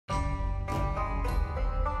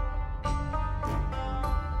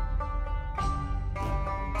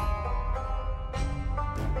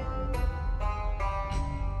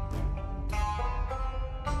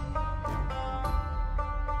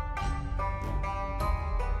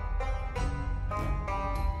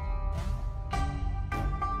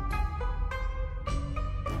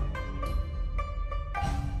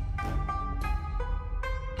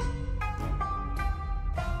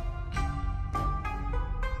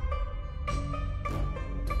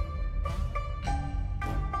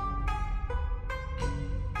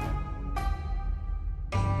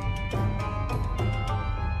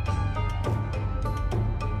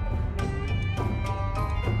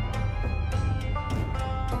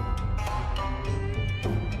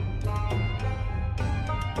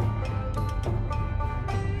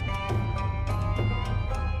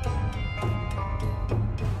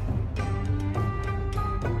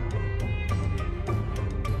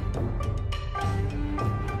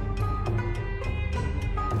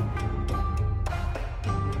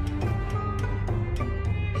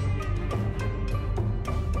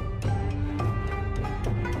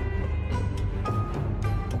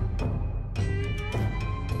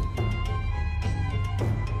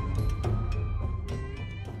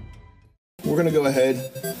we're going to go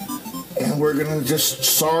ahead and we're going to just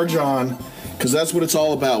sarge on, because that's what it's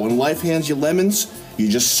all about. When life hands you lemons, you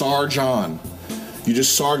just sarge on. You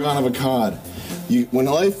just Sargon of Akkad. When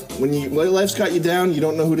life's got you down, you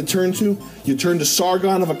don't know who to turn to, you turn to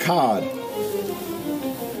Sargon of Akkad.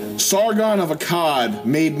 Sargon of Akkad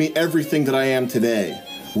made me everything that I am today.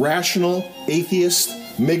 Rational, atheist,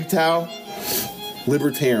 MGTOW,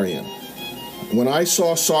 libertarian. When I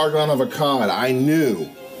saw Sargon of Akkad, I knew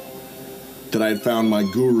that I had found my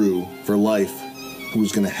guru for life who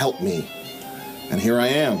was going to help me. And here I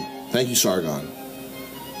am. Thank you, Sargon.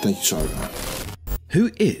 Thank you, Sargon.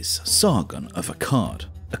 Who is Sargon of Akkad?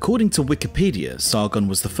 According to Wikipedia, Sargon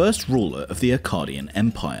was the first ruler of the Akkadian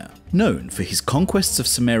Empire, known for his conquests of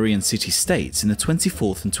Sumerian city-states in the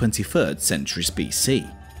 24th and 23rd centuries BC.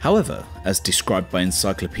 However, as described by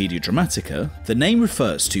Encyclopedia Dramatica, the name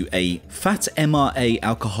refers to a fat MRA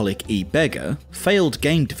alcoholic e-beggar, failed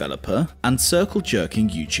game developer, and circle-jerking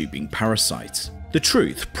YouTubing parasite. The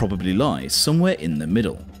truth probably lies somewhere in the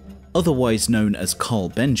middle. Otherwise known as Carl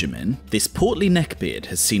Benjamin, this portly neckbeard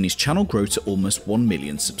has seen his channel grow to almost 1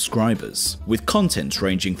 million subscribers, with content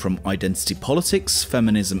ranging from identity politics,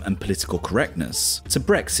 feminism and political correctness, to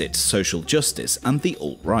Brexit, social justice and the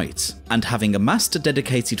alt-right. And having amassed a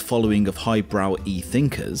dedicated following of highbrow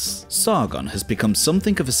e-thinkers, Sargon has become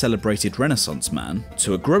something of a celebrated Renaissance man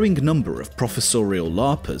to a growing number of professorial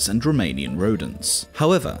LARPers and Romanian rodents.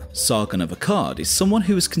 However, Sargon of Akkad is someone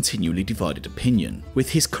who has continually divided opinion,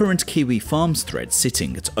 with his current Kiwi Farms thread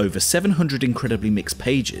sitting at over 700 incredibly mixed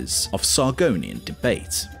pages of Sargonian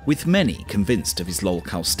debate, with many convinced of his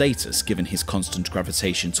lolcow status given his constant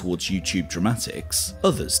gravitation towards YouTube dramatics.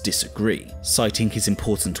 Others disagree, citing his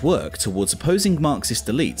important work towards opposing Marxist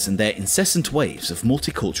elites and their incessant waves of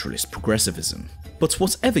multiculturalist progressivism. But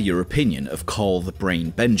whatever your opinion of Carl the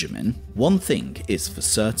Brain Benjamin, one thing is for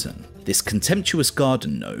certain: this contemptuous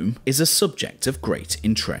garden gnome is a subject of great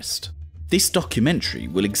interest. This documentary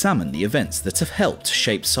will examine the events that have helped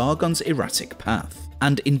shape Sargon's erratic path,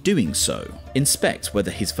 and in doing so, inspect whether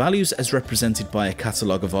his values as represented by a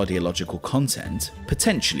catalogue of ideological content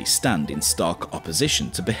potentially stand in stark opposition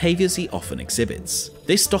to behaviours he often exhibits.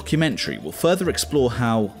 This documentary will further explore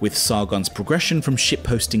how, with Sargon's progression from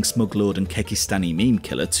shitposting smuglord and Kekistani meme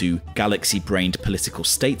killer to galaxy-brained political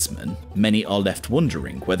statesman, many are left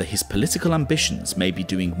wondering whether his political ambitions may be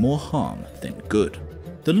doing more harm than good.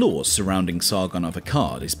 The lore surrounding Sargon of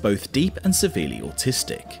Akkad is both deep and severely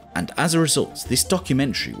autistic, and as a result, this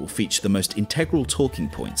documentary will feature the most integral talking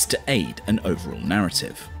points to aid an overall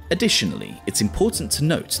narrative. Additionally, it's important to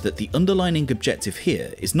note that the underlying objective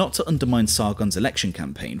here is not to undermine Sargon's election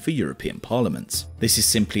campaign for European Parliament. This is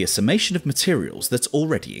simply a summation of materials that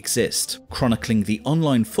already exist, chronicling the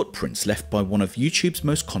online footprints left by one of YouTube's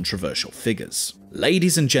most controversial figures.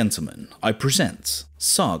 Ladies and gentlemen, I present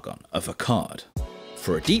Sargon of Akkad.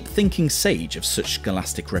 For a deep-thinking sage of such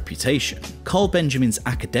scholastic reputation, Carl Benjamin's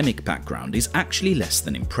academic background is actually less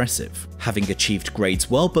than impressive, having achieved grades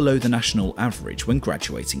well below the national average when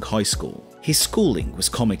graduating high school. His schooling was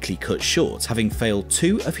comically cut short, having failed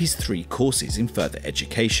 2 of his 3 courses in further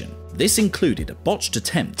education. This included a botched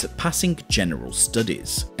attempt at passing general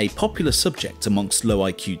studies, a popular subject amongst low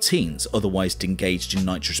IQ teens otherwise engaged in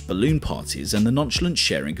nitrous balloon parties and the nonchalant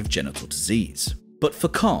sharing of genital disease. But for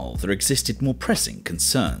Carl, there existed more pressing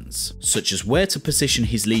concerns, such as where to position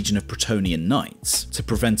his legion of Bretonnian knights to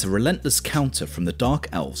prevent a relentless counter from the dark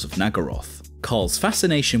elves of Naggaroth. Carl's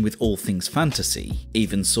fascination with all things fantasy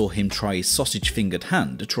even saw him try his sausage-fingered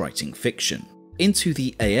hand at writing fiction. Into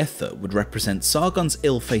the Aether would represent Sargon's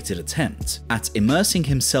ill-fated attempt at immersing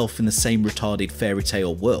himself in the same retarded fairy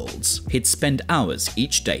tale worlds he'd spend hours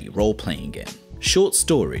each day role-playing in. Short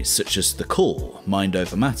stories such as The Call, Mind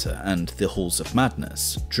Over Matter, and The Halls of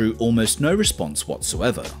Madness drew almost no response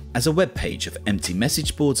whatsoever, as a webpage of empty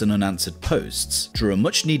message boards and unanswered posts drew a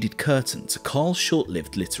much-needed curtain to Carl's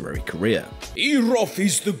short-lived literary career. Eroth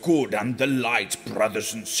is the good and the light,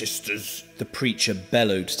 brothers and sisters, the preacher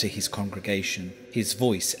bellowed to his congregation. His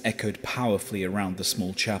voice echoed powerfully around the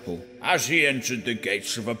small chapel. As he entered the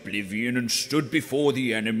gates of oblivion and stood before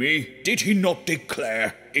the enemy, did he not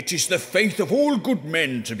declare, "It is the faith of all good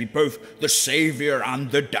men to be both the saviour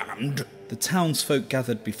and the damned"? The townsfolk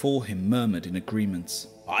gathered before him murmured in agreement.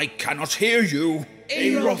 "I cannot hear you."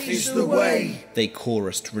 "Eroth is the way," they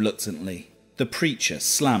chorused reluctantly. The preacher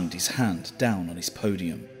slammed his hand down on his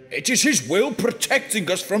podium. "It is his will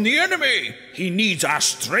protecting us from the enemy. He needs our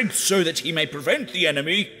strength so that he may prevent the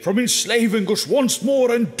enemy from enslaving us once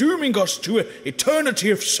more and dooming us to an eternity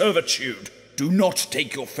of servitude. Do not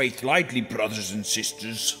take your faith lightly, brothers and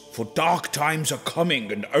sisters, for dark times are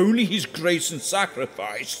coming and only his grace and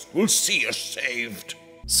sacrifice will see us saved.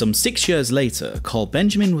 Some 6 years later, Carl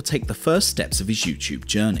Benjamin would take the first steps of his YouTube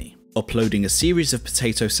journey, uploading a series of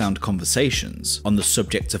potato-sound conversations on the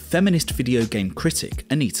subject of feminist video game critic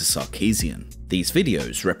Anita Sarkeesian. These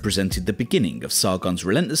videos represented the beginning of Sargon's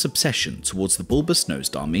relentless obsession towards the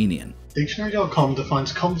bulbous-nosed Armenian. Dictionary.com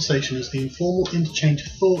defines conversation as the informal interchange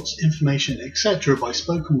of thoughts, information, etc. by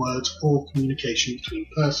spoken words or communication between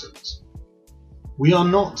persons. We are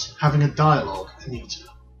not having a dialogue, Anita.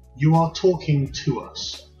 You are talking to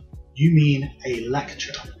us. You mean a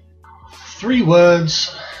lecture. 3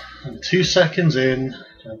 words, and 2 seconds in,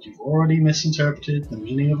 and you've already misinterpreted the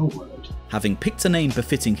meaning of a word. Having picked a name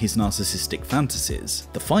befitting his narcissistic fantasies,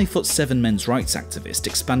 the 5'7" men's rights activist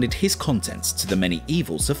expanded his content to the many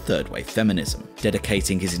evils of third-wave feminism,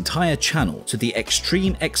 dedicating his entire channel to the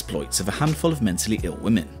extreme exploits of a handful of mentally ill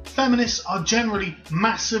women. Feminists are generally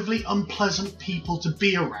massively unpleasant people to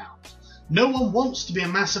be around. No one wants to be a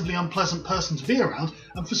massively unpleasant person to be around,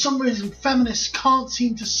 and for some reason feminists can't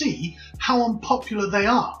seem to see how unpopular they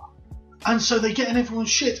are. And so they get in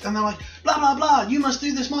everyone's shit and they're like, blah blah blah, you must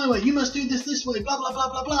do this my way, you must do this way, blah blah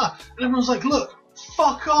blah blah blah. And everyone's like, look,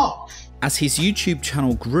 fuck off. As his YouTube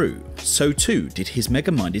channel grew, so too did his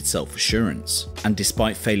mega-minded self-assurance. And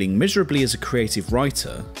despite failing miserably as a creative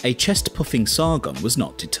writer, a chest-puffing Sargon was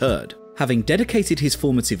not deterred. Having dedicated his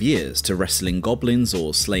formative years to wrestling goblins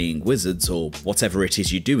or slaying wizards or whatever it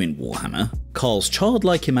is you do in Warhammer, Carl's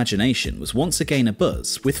childlike imagination was once again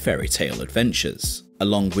abuzz with fairy tale adventures.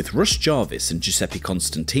 Along with Russ Jarvis and Giuseppe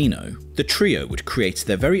Constantino, the trio would create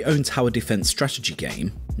their very own tower defense strategy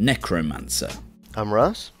game, Necromancer. I'm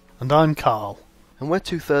Russ. And I'm Carl. And we're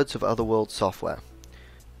 2/3 of Otherworld Software.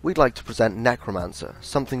 We'd like to present Necromancer,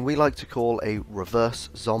 something we like to call a reverse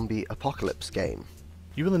zombie apocalypse game.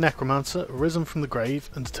 You are the Necromancer, arisen from the grave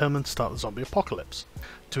and determined to start the zombie apocalypse.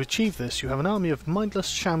 To achieve this, you have an army of mindless,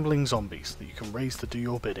 shambling zombies that you can raise to do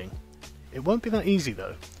your bidding. It won't be that easy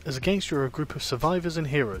though, as against you are a group of survivors and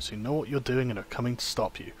heroes who know what you're doing and are coming to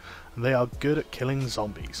stop you, and they are good at killing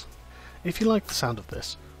zombies. If you like the sound of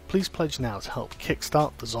this, please pledge now to help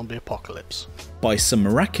kickstart the zombie apocalypse. By some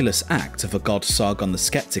miraculous act of a god Sargon the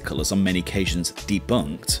Skeptical, as on many occasions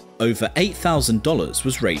debunked, over $8,000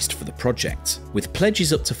 was raised for the project, with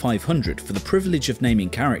pledges up to $500 for the privilege of naming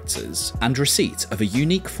characters and receipt of a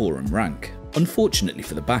unique forum rank. Unfortunately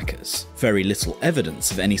for the backers, very little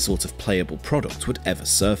evidence of any sort of playable product would ever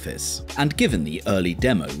surface, and given the early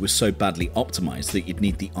demo was so badly optimised that you'd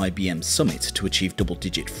need the IBM Summit to achieve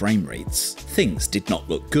double-digit frame rates, things did not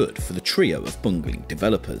look good for the trio of bungling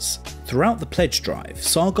developers. Throughout the pledge drive,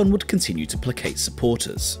 Sargon would continue to placate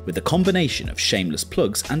supporters, with a combination of shameless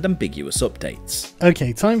plugs and ambiguous updates.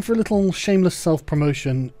 Okay, time for a little shameless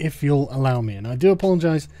self-promotion, if you'll allow me, and I do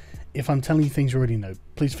apologise if I'm telling you things you already know.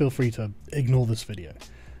 Please feel free to ignore this video.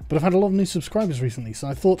 But I've had a lot of new subscribers recently, so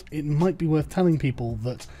I thought it might be worth telling people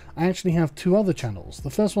that I actually have 2 other channels. The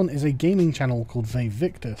first one is a gaming channel called Ve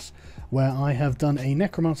Victus, where I have done a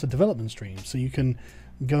Necromancer development stream, so you can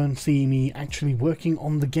go and see me actually working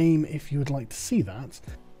on the game if you would like to see that.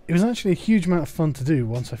 It was actually a huge amount of fun to do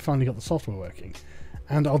once I finally got the software working,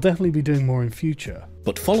 and I'll definitely be doing more in future.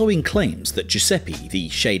 But following claims that Giuseppe, the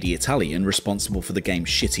shady Italian responsible for the game's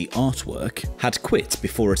shitty artwork, had quit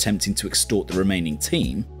before attempting to extort the remaining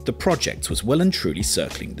team, the project was well and truly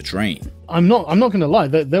circling the drain. I'm not going to lie,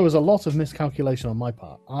 there was a lot of miscalculation on my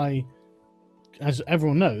part. As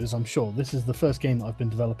everyone knows, I'm sure, this is the first game that I've been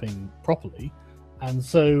developing properly, and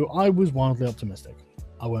so I was wildly optimistic.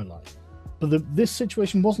 I won't lie. But this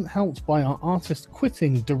situation wasn't helped by our artist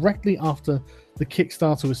quitting directly after the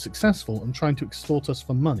Kickstarter was successful and trying to extort us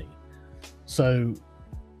for money. So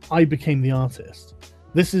I became the artist.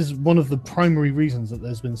 This is one of the primary reasons that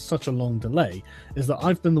there's been such a long delay, is that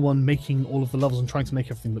I've been the one making all of the levels and trying to make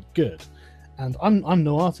everything look good. And I'm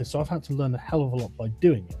no artist, so I've had to learn a hell of a lot by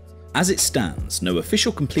doing it. As it stands, no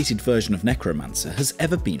official completed version of Necromancer has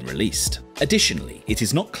ever been released. Additionally, it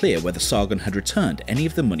is not clear whether Sargon had returned any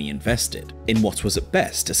of the money invested, in what was at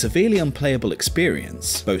best a severely unplayable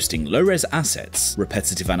experience, boasting low-res assets,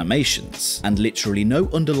 repetitive animations, and literally no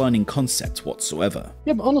underlining concept whatsoever.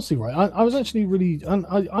 Yeah, but honestly, right, I was actually really,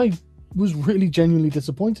 I was really genuinely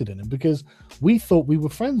disappointed in him, because we thought we were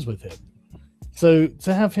friends with him. So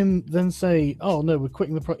to have him then say, "Oh no, we're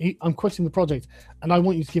quitting I'm quitting the project, and I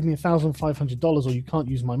want you to give me $1,500, or you can't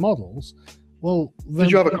use my models." Well, then,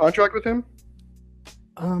 did you have a contract with him?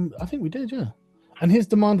 I think we did, yeah. And his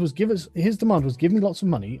demand was give me lots of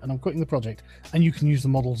money, and I'm quitting the project, and you can use the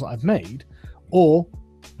models that I've made, or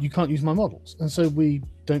you can't use my models. And so we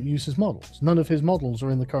don't use his models. None of his models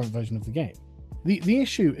are in the current version of the game. The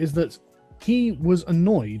issue is that he was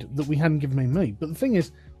annoyed that we hadn't given him money. But the thing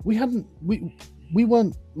is, we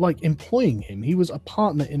weren't like employing him. He was a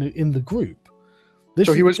partner in the group.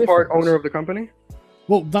 So he was part owner of the company?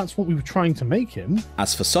 Well, that's what we were trying to make him.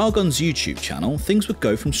 As for Sargon's YouTube channel, things would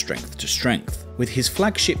go from strength to strength, with his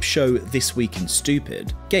flagship show This Week in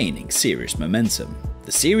Stupid gaining serious momentum.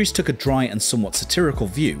 The series took a dry and somewhat satirical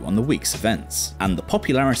view on the week's events, and the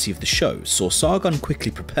popularity of the show saw Sargon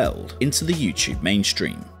quickly propelled into the YouTube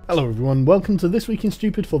mainstream. Hello everyone, welcome to This Week in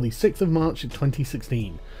Stupid for the 6th of March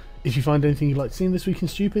 2016. If you find anything you'd like to see in This Week in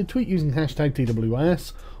Stupid, tweet using hashtag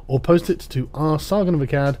TWIS, or post it to r Sargon of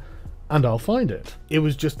Akkad, and I'll find it. It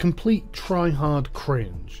was just complete try-hard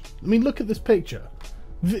cringe. I mean, look at this picture.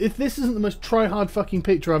 If this isn't the most try-hard fucking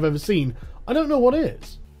picture I've ever seen, I don't know what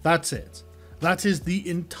is. That's it. That is the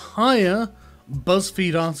entire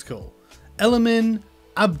BuzzFeed article. Elamin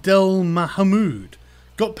Abdel Mahmoud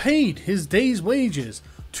got paid his day's wages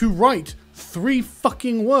to write 3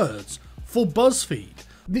 fucking words for BuzzFeed.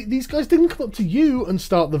 These guys didn't come up to you and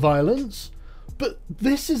start the violence. But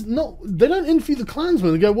this is not... They don't interview the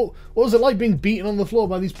Klansmen and go, what was it like being beaten on the floor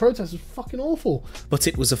by these protesters? Fucking awful. But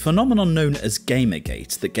it was a phenomenon known as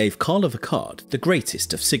Gamergate that gave Sargon of Akkad the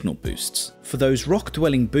greatest of signal boosts. For those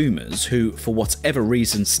rock-dwelling boomers who, for whatever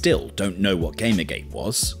reason, still don't know what Gamergate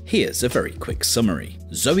was, here's a very quick summary.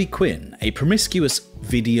 Zoe Quinn, a promiscuous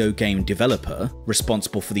video game developer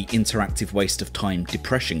responsible for the interactive waste of time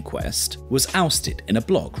Depression Quest, was ousted in a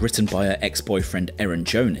blog written by her ex-boyfriend Erin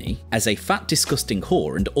Joney as a fat, disgusting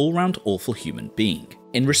whore and all-round awful human being.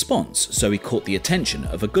 In response, Zoe caught the attention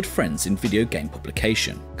of a good friends in video game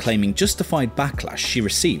publication, claiming justified backlash she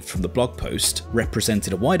received from the blog post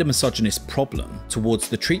represented a wider misogynist problem towards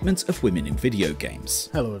the treatment of women in video games.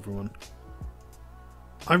 Hello everyone.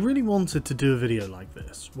 I really wanted to do a video like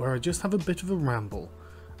this, where I just have a bit of a ramble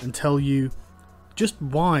and tell you just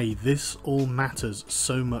why this all matters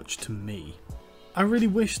so much to me. I really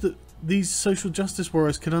wish that these social justice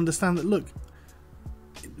warriors could understand that, look,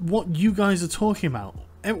 what you guys are talking about,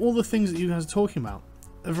 all the things that you guys are talking about,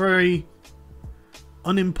 are very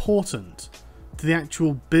unimportant to the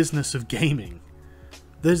actual business of gaming.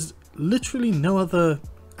 There's literally no other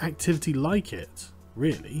activity like it,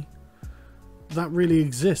 really, that really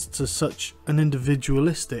exists as such an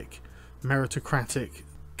individualistic, meritocratic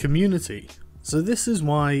community. So this is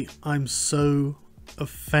why I'm so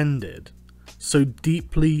offended, so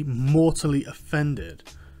deeply, mortally offended,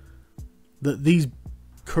 that these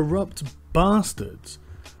corrupt bastards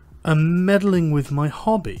are meddling with my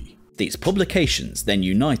hobby. These publications then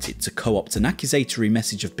united to co-opt an accusatory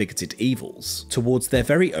message of bigoted evils towards their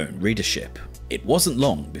very own readership. It wasn't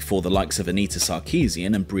long before the likes of Anita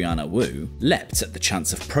Sarkeesian and Brianna Wu leapt at the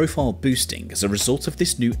chance of profile boosting as a result of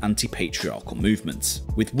this new anti-patriarchal movement,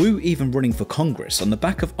 with Wu even running for Congress on the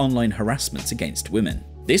back of online harassment against women.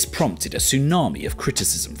 This prompted a tsunami of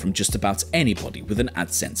criticism from just about anybody with an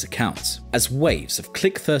AdSense account, as waves of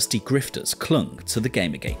click-thirsty grifters clung to the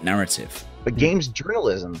Gamergate narrative. But games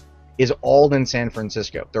journalism is all in San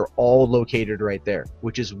Francisco. They're all located right there,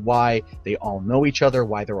 which is why they all know each other,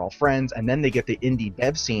 why they're all friends, and then they get the indie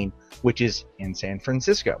dev scene, which is in San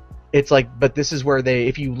Francisco. It's like, but this is where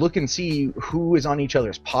if you look and see who is on each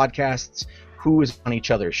other's podcasts, who is on each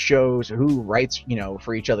other's shows, who writes,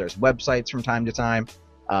 for each other's websites from time to time,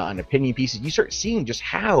 on opinion pieces, you start seeing just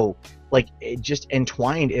how, just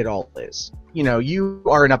entwined it all is. You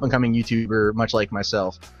are an up-and-coming YouTuber, much like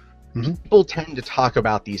myself. Mm-hmm. People tend to talk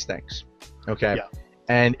about these things, okay? Yeah.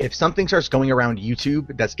 And if something starts going around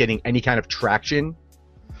YouTube that's getting any kind of traction,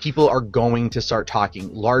 people are going to start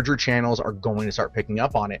talking. Larger channels are going to start picking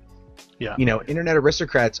up on it. Yeah. Internet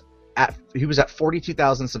Aristocrats, he was at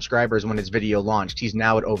 42,000 subscribers when his video launched. He's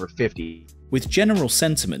now at over 50. With general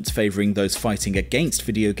sentiment favouring those fighting against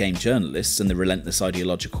video game journalists and the relentless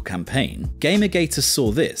ideological campaign, Gamergaters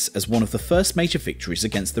saw this as one of the first major victories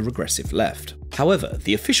against the regressive left. However,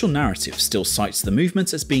 the official narrative still cites the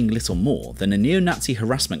movement as being little more than a neo-Nazi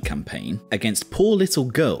harassment campaign against poor little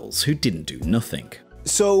girls who didn't do nothing.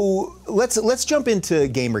 So let's jump into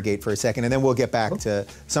Gamergate for a second, and then we'll get back to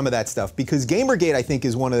some of that stuff, because Gamergate, I think,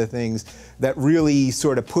 is one of the things that really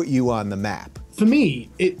sort of put you on the map. For me,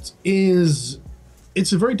 it's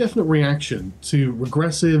a very definite reaction to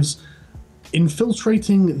regressives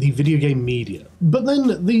infiltrating the video game media. But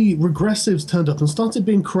then the regressives turned up and started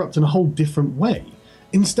being corrupt in a whole different way.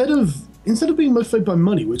 Instead of being motivated by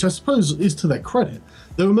money, which I suppose is to their credit,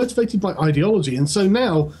 they were motivated by ideology, and so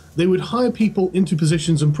now they would hire people into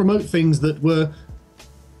positions and promote things that were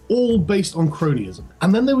all based on cronyism.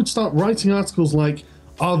 And then they would start writing articles like,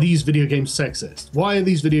 Are these video games sexist? Why are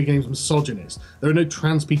these video games misogynist? There are no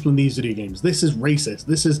trans people in these video games. This is racist.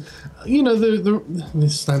 This is, you know, the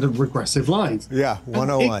standard regressive lines. Yeah,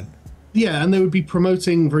 101. And they would be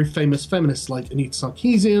promoting very famous feminists like Anita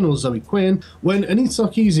Sarkeesian or Zoe Quinn. When Anita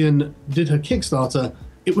Sarkeesian did her Kickstarter,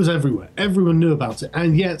 it was everywhere. Everyone knew about it.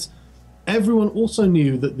 And yet, everyone also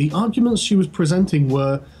knew that the arguments she was presenting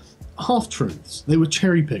were half-truths. They were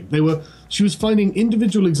cherry-picked. She was finding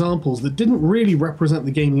individual examples that didn't really represent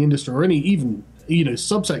the gaming industry or any even, you know,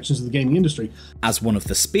 subsections of the gaming industry. As one of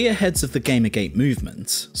the spearheads of the Gamergate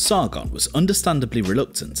movement, Sargon was understandably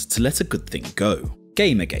reluctant to let a good thing go.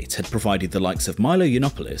 Gamergate had provided the likes of Milo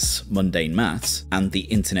Yiannopoulos, Mundane Matt, and the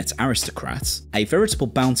Internet Aristocrats a veritable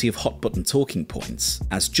bounty of hot-button talking points,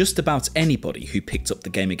 as just about anybody who picked up the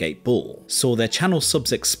Gamergate ball saw their channel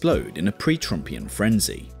subs explode in a pre-Trumpian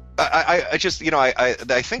frenzy. I just, you know, I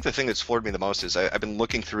think the thing that's floored me the most is I've been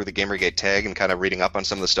looking through the Gamergate tag and kind of reading up on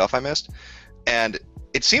some of the stuff I missed, and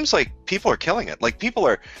it seems like people are killing it. Like, people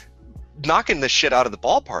are knocking this shit out of the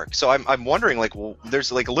ballpark. So I'm wondering, like, well,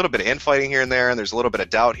 there's like a little bit of infighting here and there, and there's a little bit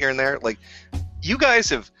of doubt here and there. Like, you guys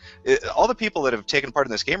have, all the people that have taken part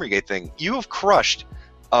in this Gamergate thing, you have crushed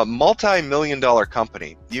a multi-million-dollar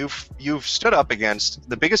company. You've stood up against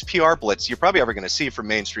the biggest PR blitz you're probably ever going to see from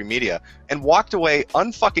mainstream media and walked away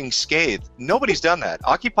unfucking scathed. Nobody's done that.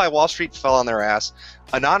 Occupy Wall Street fell on their ass.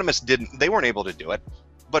 Anonymous didn't. They weren't able to do it.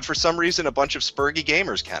 But for some reason, a bunch of spurgy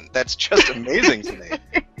gamers can. That's just amazing to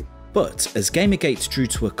me. But as Gamergate drew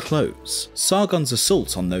to a close, Sargon's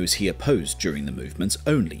assault on those he opposed during the movement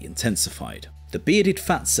only intensified. The bearded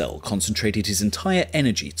fat cell concentrated his entire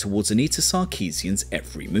energy towards Anita Sarkeesian's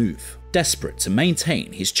every move, desperate to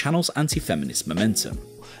maintain his channel's anti-feminist momentum.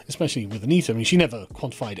 Especially with Anita, I mean, she never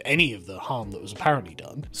quantified any of the harm that was apparently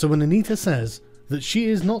done. So when Anita says that she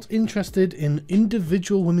is not interested in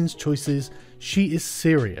individual women's choices, she is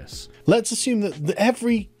serious. Let's assume that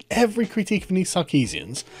every critique of Anita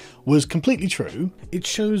Sarkeesian's was completely true. It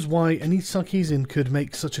shows why Anita Sarkeesian could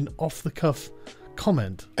make such an off-the-cuff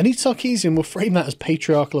comment. Anita Sarkeesian will frame that as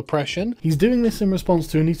patriarchal oppression. He's doing this in response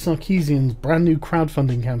to Anita Sarkeesian's brand new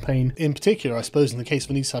crowdfunding campaign, in particular, I suppose, in the case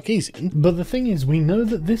of Anita Sarkeesian. But the thing is, we know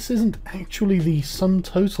that this isn't actually the sum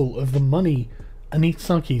total of the money Anita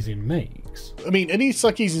Sarkeesian makes. I mean, Anita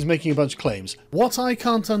Sarkeesian's making a bunch of claims. What I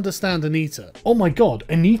can't understand, Anita. Oh my god,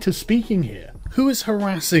 Anita's speaking here. Who is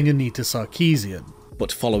harassing Anita Sarkeesian?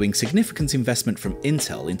 But following significant investment from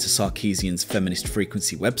Intel into Sarkeesian's Feminist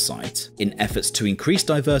Frequency website, in efforts to increase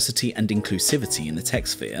diversity and inclusivity in the tech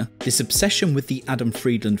sphere, this obsession with the Adam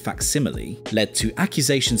Friedland facsimile led to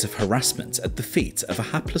accusations of harassment at the feet of a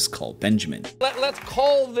hapless Carl Benjamin. Let's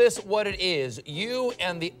call this what it is. You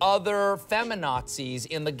and the other feminazis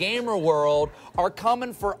in the gamer world are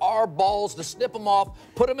coming for our balls to snip them off,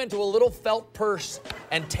 put them into a little felt purse,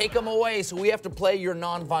 and take them away so we have to play your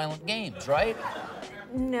non-violent games, right?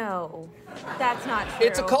 No, that's not true.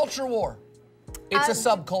 It's a culture war. It's a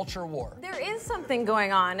subculture war. There is something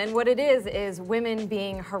going on, and what it is women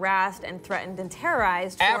being harassed and threatened and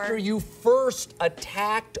terrorized after you first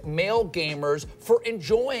attacked male gamers for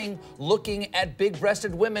enjoying looking at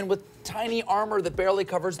big-breasted women with tiny armor that barely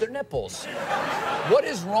covers their nipples. What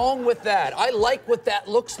is wrong with that? I like what that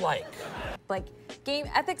looks like. Like, game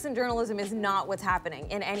ethics in journalism is not what's happening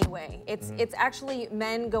in any way. It's actually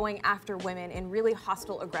men going after women in really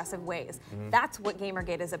hostile, aggressive ways. That's what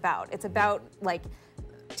Gamergate is about. It's about like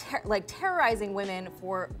terrorizing women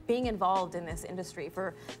for being involved in this industry,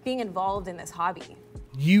 for being involved in this hobby.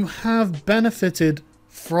 You have benefited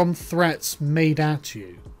from threats made at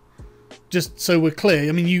you. Just so we're clear,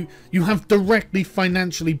 I mean, you have directly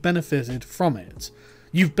financially benefited from it.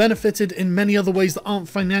 You've benefited in many other ways that aren't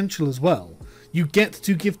financial as well. You get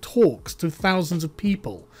to give talks to thousands of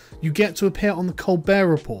people. You get to appear on the Colbert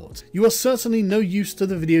Report. You are certainly no use to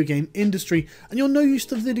the video game industry, and you're no use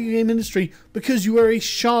to the video game industry because you are a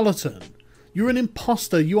charlatan. You're an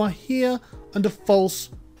imposter. You are here under false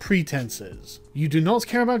pretenses. You do not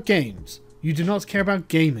care about games. You do not care about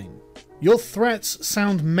gaming. Your threats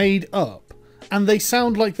sound made up, and they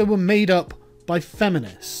sound like they were made up by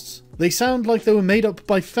feminists. They sound like they were made up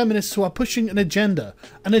by feminists who are pushing an agenda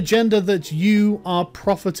that you are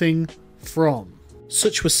profiting from.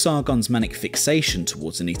 Such was Sargon's manic fixation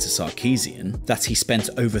towards Anita Sarkeesian that he spent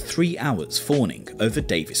over 3 hours fawning over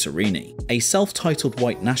Davis Arini, a self-titled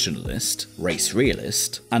white nationalist, race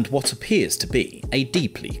realist, and what appears to be a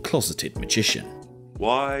deeply closeted magician.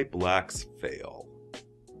 Why blacks fail.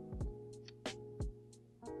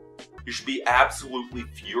 You should be absolutely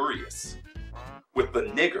furious with the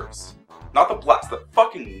niggers, not the blacks, the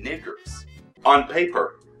fucking niggers. On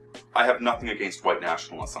paper, I have nothing against white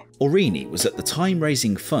nationalism. Aurigny was at the time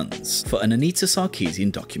raising funds for an Anita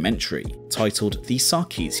Sarkeesian documentary titled The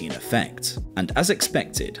Sarkeesian Effect, and as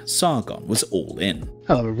expected, Sargon was all in.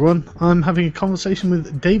 Hello everyone, I'm having a conversation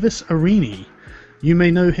with Davis Aurigny. You may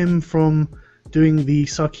know him from doing the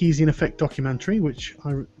Sarkeesian Effect documentary, which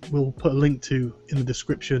I will put a link to in the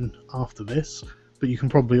description after this, but you can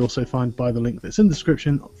probably also find by the link that's in the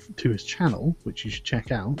description to his channel, which you should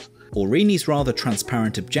check out. Aurigny's rather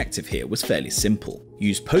transparent objective here was fairly simple.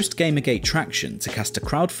 Use post-Gamergate traction to cast a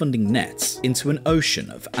crowdfunding net into an ocean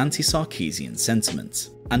of anti-Sarkeesian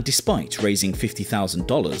sentiment. And despite raising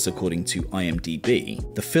 $50,000 according to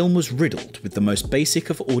IMDb, the film was riddled with the most basic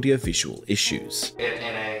of audiovisual issues. In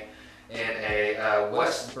a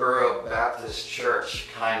Westboro Baptist Church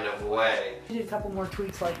kind of way. I did a couple more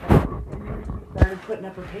tweets like that. Started putting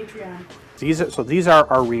up a Patreon. These are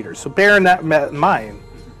our readers. So bear in that mind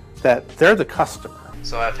that they're the customer.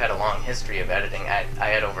 So I've had a long history of editing. I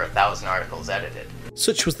had over 1,000 articles edited.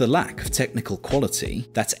 Such was the lack of technical quality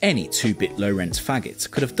that any 2-bit low-rent faggot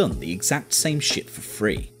could have done the exact same shit for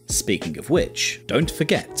free. Speaking of which, don't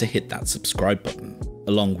forget to hit that subscribe button.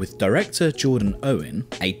 Along with director Jordan Owen,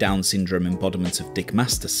 a Down syndrome embodiment of Dick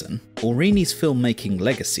Masterson, Aurigny's filmmaking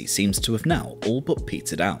legacy seems to have now all but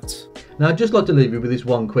petered out. Now I'd just like to leave you with this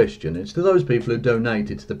one question. It's to those people who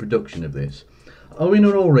donated to the production of this. Owen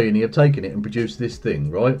and Aurigny have taken it and produced this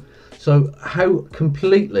thing, right? So how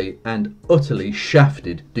completely and utterly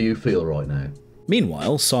shafted do you feel right now?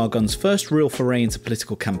 Meanwhile, Sargon's first real foray into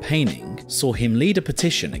political campaigning saw him lead a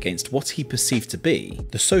petition against what he perceived to be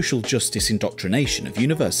the social justice indoctrination of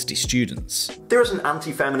university students. There's an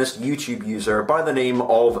anti-feminist YouTube user by the name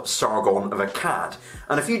of Sargon of Akkad,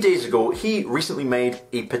 and a few days ago he recently made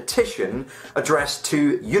a petition addressed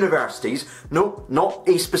to universities, no, not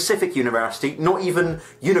a specific university, not even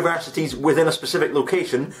universities within a specific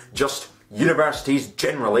location, just universities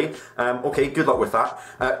generally, okay, good luck with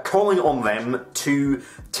that, calling on them to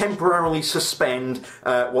temporarily suspend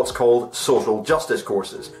what's called social justice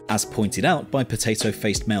courses. As pointed out by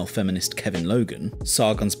potato-faced male feminist Kevin Logan,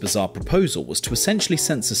 Sargon's bizarre proposal was to essentially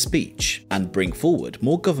censor speech and bring forward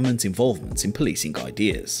more government involvement in policing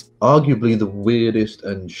ideas. Arguably the weirdest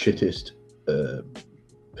and shittest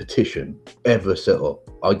petition ever set up.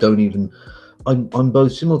 I'm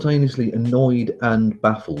both simultaneously annoyed and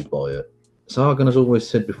baffled by it. Sargon has always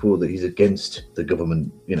said before that he's against the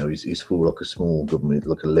government, you know, he's for like a small government,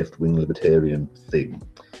 like a left-wing libertarian thing.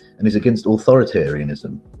 And he's against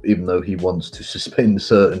authoritarianism, even though he wants to suspend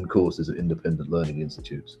certain courses at independent learning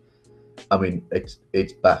institutes. I mean, it's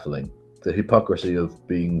baffling. The hypocrisy of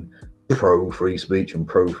being pro-free speech and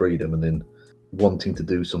pro-freedom and then wanting to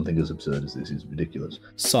do something as absurd as this is ridiculous.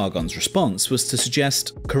 Sargon's response was to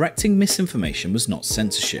suggest correcting misinformation was not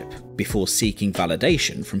censorship, before seeking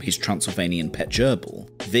validation from his Transylvanian pet gerbil,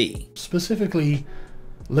 V. Specifically,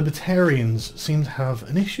 libertarians seem to have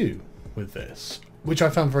an issue with this, which I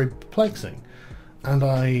found very perplexing, and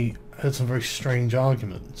I heard some very strange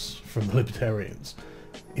arguments from the libertarians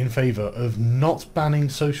in favour of not banning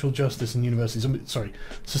social justice in universities,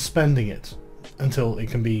 suspending it until it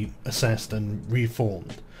can be assessed and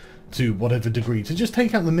reformed to whatever degree, to just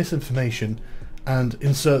take out the misinformation and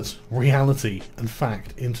insert reality and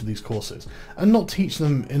fact into these courses, and not teach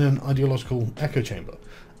them in an ideological echo chamber,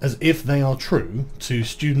 as if they are true to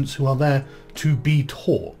students who are there to be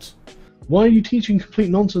taught. Why are you teaching complete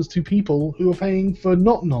nonsense to people who are paying for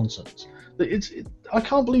not nonsense? I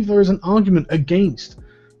can't believe there is an argument against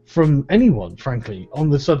from anyone, frankly, on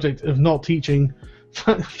the subject of not teaching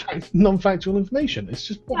non-factual information. It's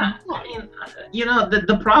just I mean, you know,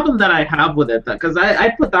 the problem that I have with it, because I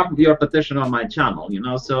put up your petition on my channel, you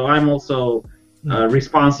know, so I'm also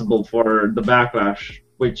responsible for the backlash,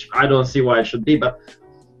 which I don't see why it should be. But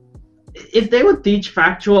if they would teach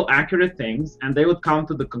factual, accurate things and they would come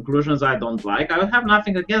to the conclusions I don't like, I would have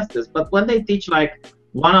nothing against this. But when they teach like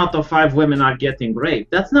 1 out of 5 women are getting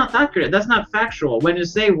raped, that's not accurate, that's not factual. When you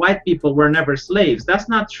say white people were never slaves, that's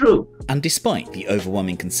not true. And despite the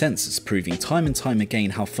overwhelming consensus proving time and time again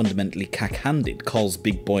how fundamentally cack-handed Cole's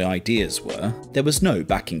big boy ideas were, there was no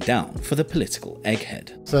backing down for the political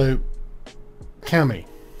egghead. So, Cammy.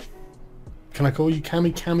 Can I call you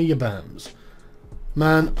Cammy? Cammy Yabams.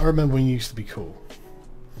 Man, I remember when you used to be cool.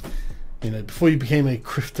 You know, before you became a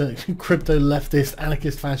crypto leftist,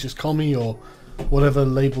 anarchist, fascist commie, or whatever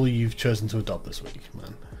label you've chosen to adopt this week,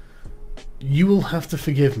 man. You will have to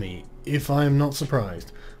forgive me if I am not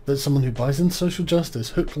surprised that someone who buys into social justice,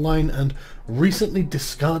 hook, line, and recently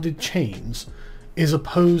discarded chains is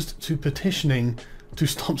opposed to petitioning to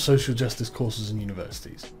stop social justice courses in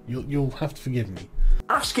universities. You'll have to forgive me.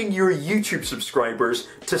 Asking your YouTube subscribers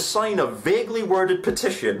to sign a vaguely worded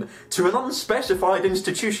petition to an unspecified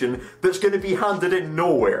institution that's going to be handed in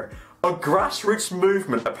nowhere. A grassroots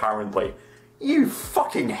movement, apparently. You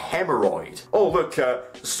fucking hemorrhoid. Oh look,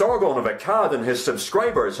 Sargon of Akkad and his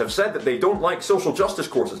subscribers have said that they don't like social justice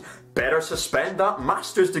courses. Better suspend that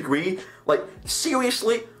master's degree. Like,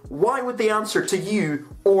 seriously? Why would they answer to you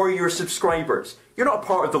or your subscribers? You're not a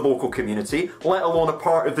part of the local community, let alone a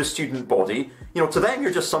part of the student body. You know, to them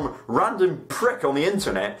you're just some random prick on the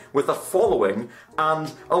internet with a following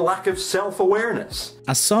and a lack of self-awareness.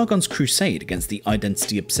 As Sargon's crusade against the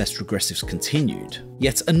identity-obsessed regressives continued,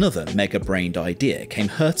 yet another mega-brained idea came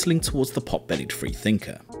hurtling towards the pot-bellied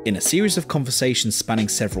freethinker. In a series of conversations spanning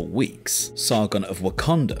several weeks, Sargon of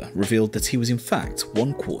Wakanda revealed that he was in fact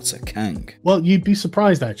 1/4 Kang. Well, you'd be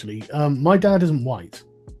surprised actually. My dad isn't white.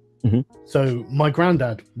 So my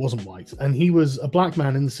granddad wasn't white, and he was a black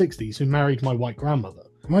man in the 60s who married my white grandmother.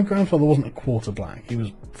 My grandfather wasn't a quarter black, he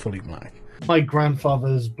was fully black. My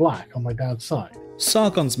grandfather's black on my dad's side.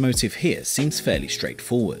 Sargon's motive here seems fairly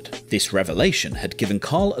straightforward. This revelation had given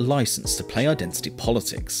Carl a license to play identity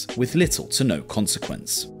politics, with little to no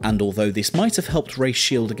consequence. And although this might have helped raise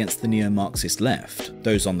shield against the neo-Marxist left,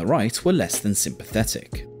 those on the right were less than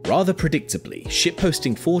sympathetic. Rather predictably,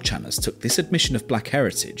 shitposting 4chaners took this admission of black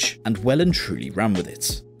heritage and well and truly ran with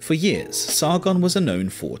it. For years, Sargon was a known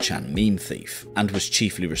 4chan meme thief, and was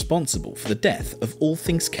chiefly responsible for the death of all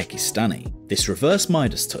things Kekistani. This reverse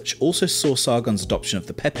Midas touch also saw Sargon's adoption of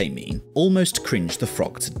the Pepe meme almost cringe the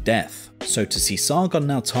frog to death. So to see Sargon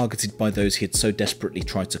now targeted by those he had so desperately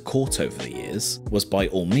tried to court over the years was by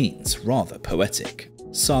all means rather poetic.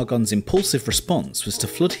 Sargon's impulsive response was to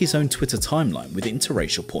flood his own Twitter timeline with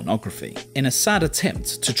interracial pornography, in a sad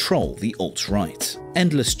attempt to troll the alt-right.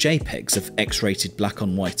 Endless JPEGs of X-rated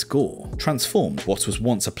black-on-white gore transformed what was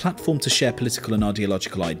once a platform to share political and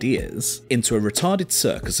ideological ideas into a retarded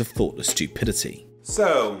circus of thoughtless stupidity.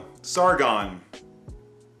 So, Sargon,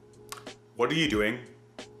 what are you doing?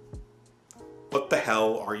 What the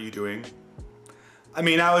hell are you doing? I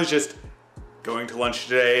mean, I was just going to lunch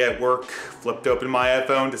today at work, flipped open my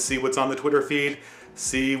iPhone to see what's on the Twitter feed,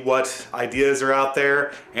 see what ideas are out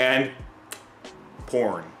there, and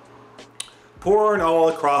porn. Porn all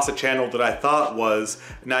across a channel that I thought was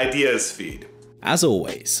an ideas feed. As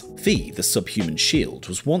always, V the Subhuman Shield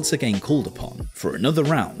was once again called upon for another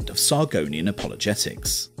round of Sargonian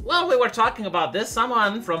apologetics. While we were talking about this,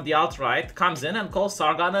 someone from the alt-right comes in and calls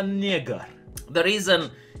Sargon a nigger. The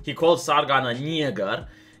reason he called Sargon a nigger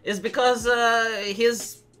is because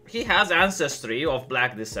he has ancestry of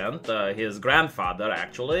black descent. His grandfather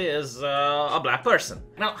actually is a black person.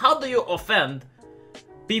 Now, how do you offend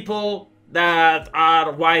people that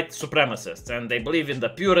are white supremacists and they believe in the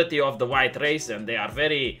purity of the white race, and they are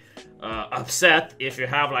very upset if you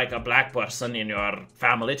have like a black person in your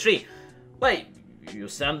family tree? Well, you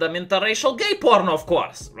send them interracial gay porn, of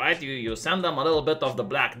course, right? You send them a little bit of the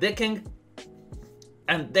black dicking,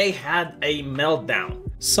 and they had a meltdown.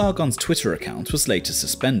 Sargon's Twitter account was later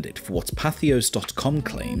suspended for what Pathos.com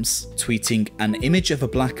claims, tweeting an image of a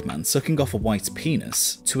black man sucking off a white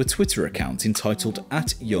penis to a Twitter account entitled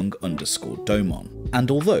 @young_domon.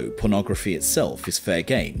 And although pornography itself is fair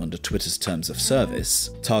game under Twitter's terms of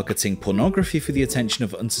service, targeting pornography for the attention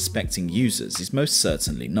of unsuspecting users is most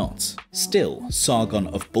certainly not. Still, Sargon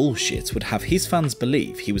of Bullshit would have his fans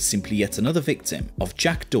believe he was simply yet another victim of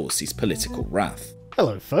Jack Dorsey's political wrath.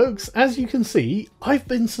 Hello folks, as you can see, I've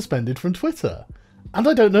been suspended from Twitter. And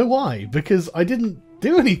I don't know why, because I didn't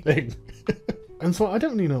do anything. And so I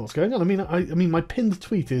don't really know what's going on. I mean, my pinned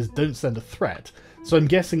tweet is "don't send a threat." So I'm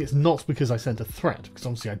guessing it's not because I sent a threat, because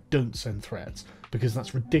obviously I don't send threats, because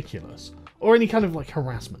that's ridiculous. Or any kind of like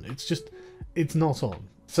harassment. It's just, it's not on.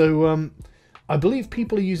 So I believe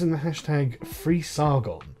people are using the hashtag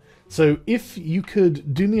 #FreeSargon. So if you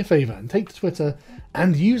could do me a favour and take to Twitter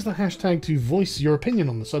and use the hashtag to voice your opinion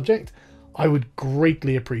on the subject, I would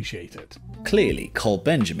greatly appreciate it. Clearly, Cole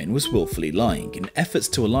Benjamin was willfully lying in efforts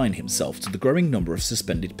to align himself to the growing number of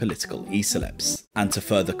suspended political e-celebs. And to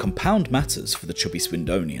further compound matters for the chubby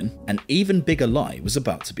Swindonian, an even bigger lie was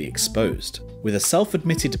about to be exposed. With a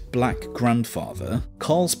self-admitted black grandfather,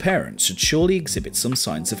 Carl's parents should surely exhibit some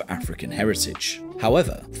signs of African heritage.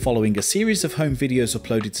 However, following a series of home videos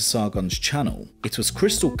uploaded to Sargon's channel, it was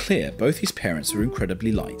crystal clear both his parents were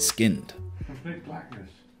incredibly light-skinned. Complete blackness.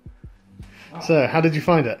 So, how did you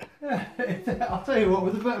find it? Yeah, I'll tell you what,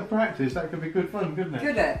 with a bit of practice, that could be good fun, couldn't it?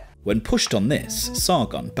 Could it? When pushed on this,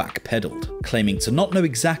 Sargon backpedaled, claiming to not know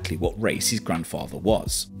exactly what race his grandfather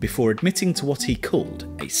was, before admitting to what he called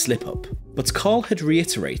a slip-up. But Carl had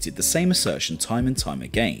reiterated the same assertion time and time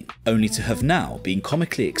again, only to have now been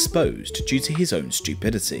comically exposed due to his own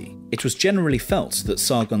stupidity. It was generally felt that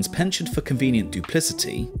Sargon's penchant for convenient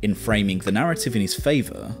duplicity, in framing the narrative in his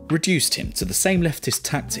favour, reduced him to the same leftist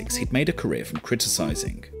tactics he'd made a career from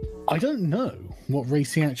criticising. I don't know what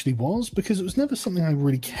race he actually was, because it was never something I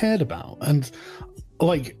really cared about. And,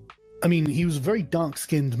 like, I mean, he was a very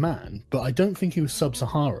dark-skinned man, but I don't think he was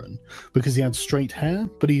sub-Saharan because he had straight hair.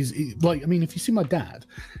 But like, I mean, if you see my dad,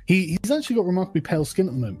 he's actually got remarkably pale skin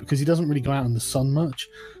at the moment because he doesn't really go out in the sun much.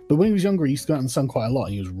 But when he was younger, he used to go out in the sun quite a lot,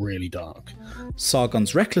 and he was really dark.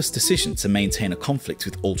 Sargon's reckless decision to maintain a conflict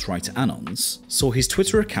with alt-right Anons saw his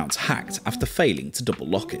Twitter account hacked after failing to double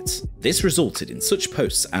lock it. This resulted in such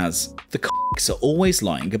posts as, "The c***s are always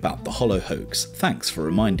lying about the Hollow hoax, thanks for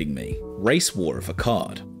reminding me. Race War of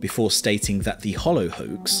Akkad," before stating that the Hollow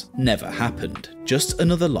hoax never happened, just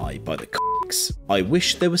another lie by the c***s. I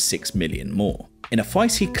wish there were 6 million more. In a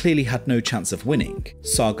fight he clearly had no chance of winning,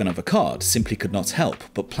 Sargon of Akkad simply could not help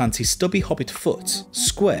but plant his stubby hobbit foot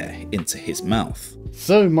square into his mouth.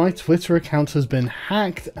 So my Twitter account has been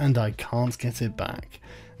hacked and I can't get it back.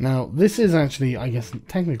 Now this is actually, I guess,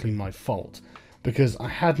 technically my fault, because I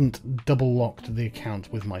hadn't double locked the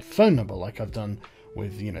account with my phone number like I've done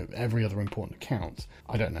with, you know, every other important account.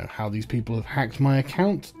 I don't know how these people have hacked my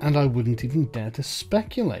account, and I wouldn't even dare to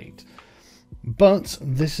speculate. But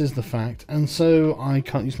this is the fact, and so I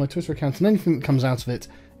can't use my Twitter account, and anything that comes out of it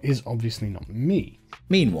is obviously not me.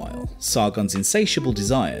 Meanwhile, Sargon's insatiable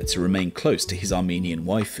desire to remain close to his Armenian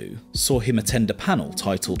waifu saw him attend a panel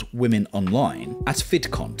titled Women Online at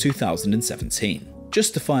VidCon 2017.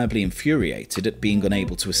 Justifiably infuriated at being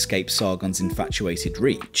unable to escape Sargon's infatuated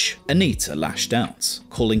reach, Anita lashed out,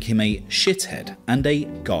 calling him a shithead and a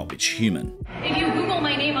garbage human. If you Google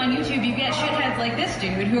my name on YouTube, you get shitheads like this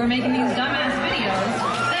dude who are making these dumbass videos that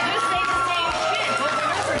just say the same shit over and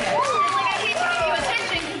over again. And like, I hate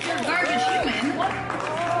to give you attention because you're a garbage human.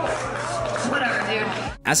 Whatever,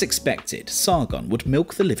 dude. As expected, Sargon would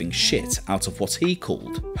milk the living shit out of what he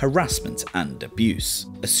called harassment and abuse,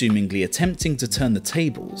 assumingly attempting to turn the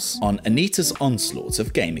tables on Anita's onslaught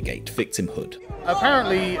of Gamergate victimhood.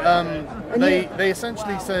 Apparently, they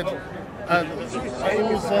essentially said,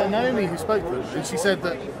 it was Naomi who spoke to them, and she said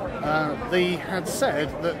that they had said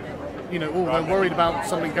that, you know, oh, they're worried about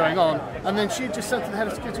something going on, and then she just said to the head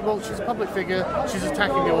of security, well, she's a public figure, she's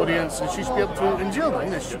attacking the audience, and she should be able to endure that,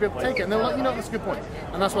 you know, she should be able to take it. And they were like, you know, that's a good point.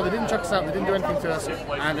 And that's why they didn't chuck us out, they didn't do anything to us,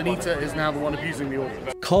 and Anita is now the one abusing the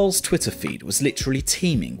audience. Carl's Twitter feed was literally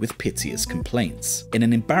teeming with piteous complaints, in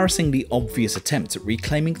an embarrassingly obvious attempt at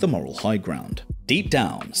reclaiming the moral high ground. Deep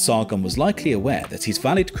down, Sargon was likely aware that his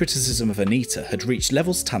valid criticism of Anita had reached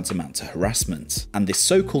levels tantamount to harassment, and this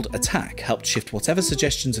so-called attack helped shift whatever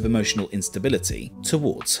suggestions of emotional instability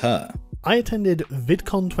towards her. I attended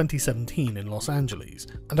VidCon 2017 in Los Angeles,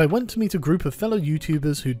 and I went to meet a group of fellow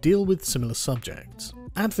YouTubers who deal with similar subjects.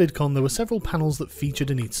 At VidCon there were several panels that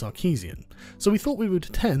featured Anita Sarkeesian, so we thought we would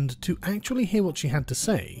attend to actually hear what she had to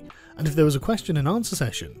say, and if there was a question and answer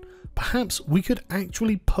session, perhaps we could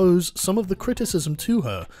actually pose some of the criticism to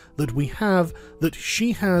her that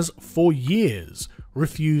she has for years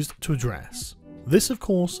refused to address. This of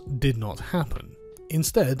course did not happen.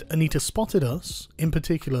 Instead, Anita spotted us, in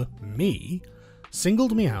particular me,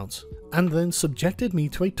 singled me out, and then subjected me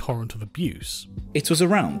to a torrent of abuse. It was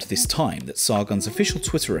around this time that Sargon's official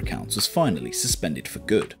Twitter account was finally suspended for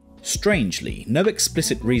good. Strangely, no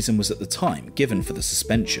explicit reason was at the time given for the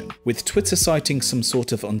suspension, with Twitter citing some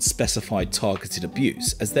sort of unspecified targeted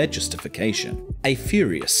abuse as their justification. A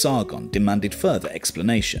furious Sargon demanded further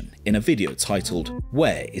explanation in a video titled,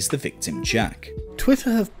 "Where is the victim Jack?"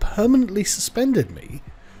 Twitter have permanently suspended me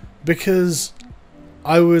because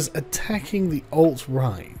I was attacking the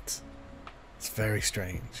alt-right. It's very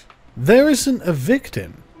strange. There isn't a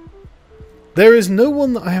victim. There is no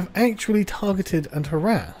one that I have actually targeted and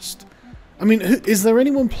harassed. I mean, is there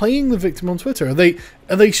anyone playing the victim on Twitter? Are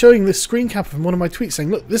they showing this screen cap from one of my tweets saying,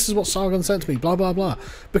 look, this is what Sargon said to me, blah, blah, blah?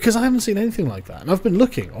 Because I haven't seen anything like that, and I've been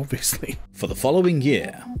looking, obviously. For the following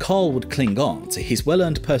year, Carl would cling on to his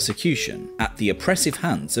well-earned persecution at the oppressive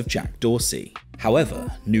hands of Jack Dorsey.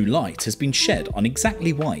 However, new light has been shed on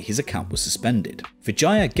exactly why his account was suspended.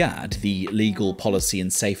 Vijaya Gad, the legal policy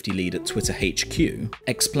and safety lead at Twitter HQ,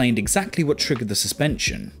 explained exactly what triggered the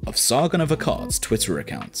suspension of Sargon of Akkad's Twitter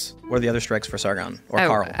account. What are the other strikes for Sargon or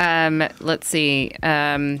Carl? Let's see.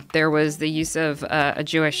 There was the use of a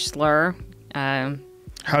Jewish slur.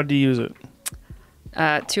 How do you use it?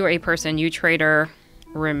 To a person, you traitor.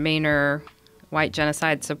 Remainer, white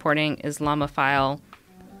genocide supporting Islamophile,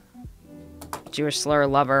 Jewish slur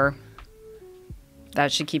lover.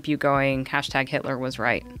 That should keep you going. Hashtag Hitler was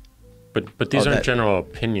right. But these aren't general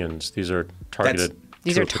opinions. These are targeted.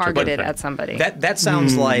 These are targeted at somebody. That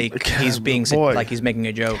sounds like he's being like he's making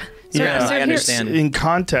a joke. Yeah, so I understand. In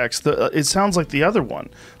context, it sounds like the other one.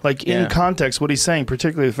 Like in context, what he's saying,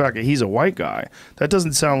 particularly the fact that he's a white guy, that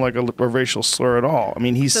doesn't sound like a racial slur at all. I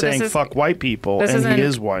mean, he's saying fuck white people, and he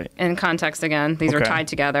is white. In context, again, these are tied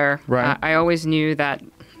together. Right. I always knew that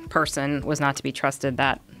person was not to be trusted.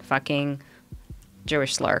 That fucking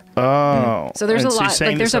Jewish slur. Oh. So there's a lot.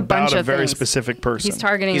 Like there's a bunch of very things. specific person. He's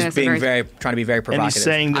targeting He's this. being trying to be very provocative. And he's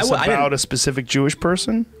saying this about a specific Jewish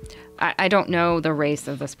person? I don't know the race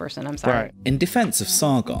of this person. I'm sorry. Right. In defense of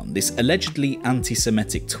Sargon, this allegedly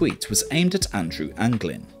anti-Semitic tweet was aimed at Andrew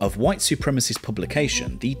Anglin of white supremacist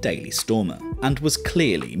publication The Daily Stormer, and was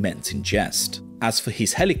clearly meant in jest. As for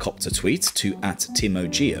his helicopter tweet to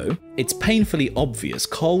 @TimoGeo, it's painfully obvious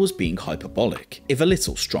Carl was being hyperbolic, if a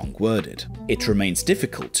little strong-worded. It remains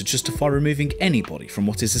difficult to justify removing anybody from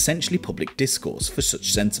what is essentially public discourse for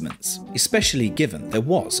such sentiments, especially given there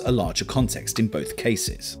was a larger context in both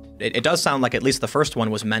cases. It does sound like at least the first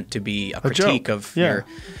one was meant to be a critique of your...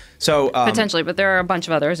 So potentially, but there are a bunch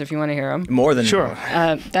of others if you want to hear them. More than sure.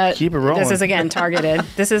 Keep it rolling. This is again targeted.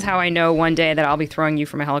 This is how I know one day that I'll be throwing you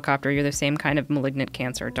from a helicopter. You're the same kind of malignant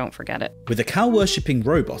cancer. Don't forget it. With a cow-worshipping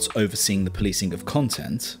robot overseeing the policing of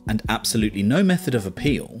content and absolutely no method of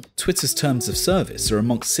appeal, Twitter's terms of service are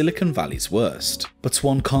amongst Silicon Valley's worst. But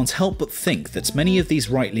one can't help but think that many of these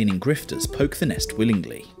right-leaning grifters poke the nest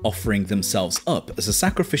willingly, offering themselves up as a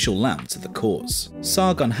sacrificial lamb to the cause.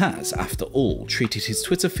 Sargon has, after all, treated his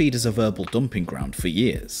Twitter feed as a verbal dumping ground for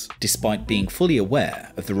years, despite being fully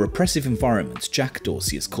aware of the repressive environment Jack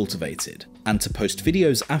Dorsey has cultivated, and to post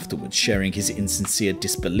videos afterwards sharing his insincere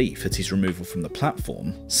disbelief at his removal from the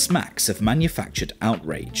platform smacks of manufactured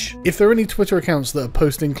outrage. If there are any Twitter accounts that are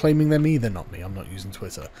posting claiming they're me, they're not me. I'm not using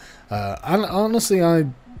Twitter. And honestly, I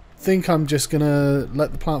think I'm just gonna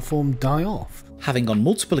let the platform die off. Having on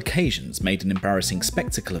multiple occasions made an embarrassing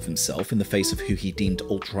spectacle of himself in the face of who he deemed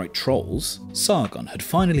alt-right trolls, Sargon had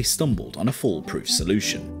finally stumbled on a foolproof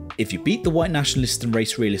solution. If you beat the white nationalists and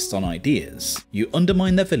race realists on ideas, you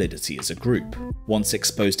undermine their validity as a group. Once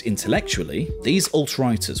exposed intellectually, these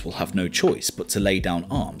alt-righters will have no choice but to lay down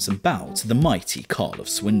arms and bow to the mighty Carl of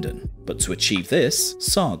Swindon. But to achieve this,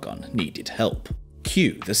 Sargon needed help.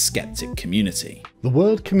 Cue the skeptic community. The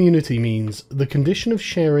word community means the condition of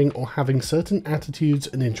sharing or having certain attitudes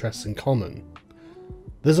and interests in common.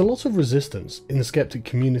 There's a lot of resistance in the skeptic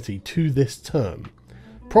community to this term,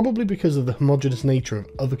 probably because of the homogeneous nature of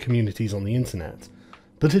other communities on the internet,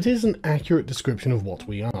 but it is an accurate description of what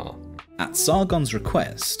we are. At Sargon's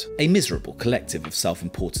request, a miserable collective of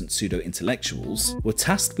self-important pseudo-intellectuals were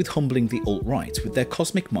tasked with humbling the alt-right with their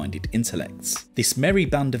cosmic-minded intellects. This merry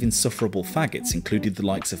band of insufferable faggots included the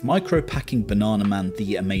likes of micro-packing Banana Man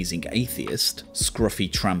the Amazing Atheist,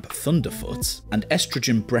 scruffy tramp Thunderfoot, and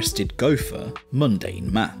estrogen-breasted gopher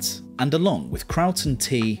Mundane Matt. And along with Crowton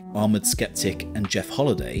T, Armoured Skeptic, and Jeff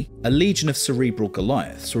Holiday, a legion of cerebral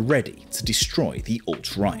Goliaths were ready to destroy the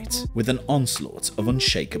alt-right with an onslaught of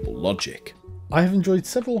unshakable logic. I have enjoyed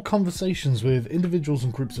several conversations with individuals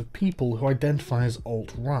and groups of people who identify as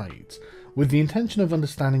alt-right, with the intention of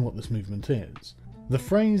understanding what this movement is. The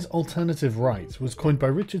phrase alternative right was coined by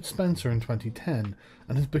Richard Spencer in 2010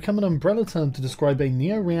 and has become an umbrella term to describe a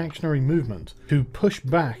neo-reactionary movement to push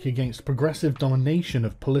back against progressive domination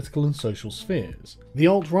of political and social spheres. The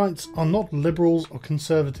alt-rights are not liberals or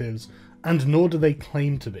conservatives, and nor do they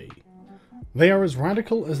claim to be. They are as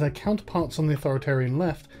radical as their counterparts on the authoritarian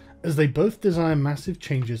left, as they both desire massive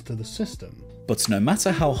changes to the system. But no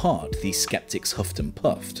matter how hard these skeptics huffed and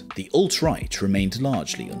puffed, the alt-right remained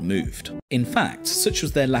largely unmoved. In fact, such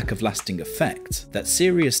was their lack of lasting effect, that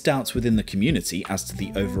serious doubts within the community as to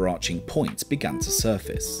the overarching point began to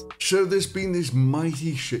surface. So there's been this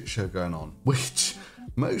mighty shit show going on, which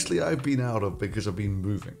mostly I've been out of because I've been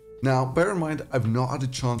moving. Now, bear in mind, I've not had a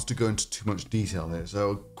chance to go into too much detail here,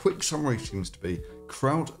 so a quick summary seems to be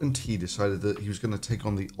Kraut and T decided that he was going to take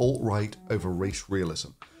on the alt-right over race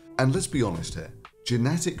realism. And let's be honest here,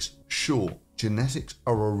 genetics, sure, genetics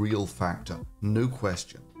are a real factor, no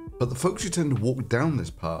question. But the folks who tend to walk down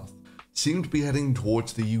this path seem to be heading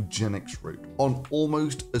towards the eugenics route on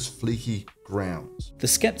almost as fleeky grounds. The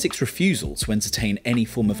skeptics' refusal to entertain any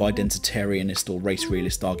form of identitarianist or race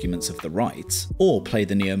realist arguments of the right, or play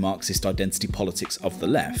the neo-Marxist identity politics of the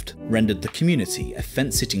left, rendered the community a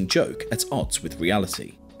fence-sitting joke at odds with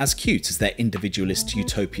reality. As cute as their individualist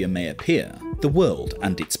utopia may appear, the world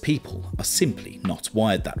and its people are simply not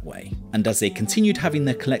wired that way, and as they continued having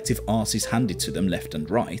their collective arses handed to them left and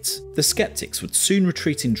right, the skeptics would soon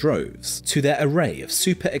retreat in droves to their array of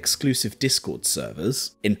super exclusive Discord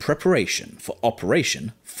servers in preparation for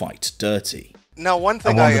Operation Fight Dirty. Now, one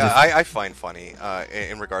thing I find funny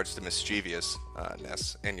in regards to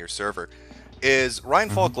mischievousness in your server is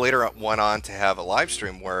Ryan Falk later went on to have a live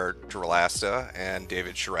stream where Drolasta and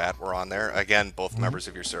David Charat were on there, again, both members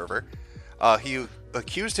of your server. He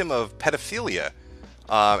accused him of pedophilia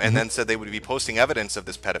and then said they would be posting evidence of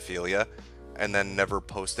this pedophilia and then never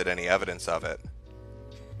posted any evidence of it.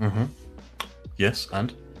 Yes,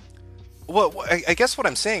 and? Well, I guess what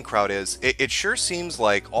I'm saying, Crowd, is it sure seems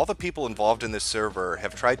like all the people involved in this server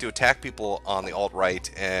have tried to attack people on the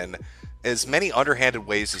alt-right in as many underhanded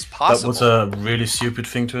ways as possible. That was a really stupid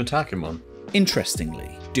thing to attack him on.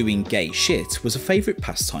 Interestingly, doing gay shit was a favourite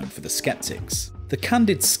pastime for the skeptics. The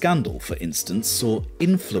Candid scandal, for instance, saw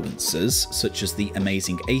influencers such as the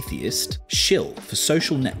Amazing Atheist shill for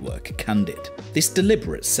social network Candid. This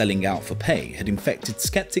deliberate selling out for pay had infected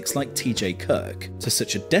skeptics like TJ Kirk to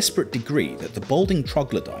such a desperate degree that the balding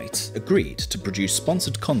troglodyte agreed to produce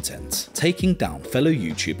sponsored content, taking down fellow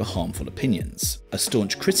YouTuber Harmful Opinions, a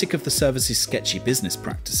staunch critic of the service's sketchy business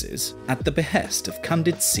practices, at the behest of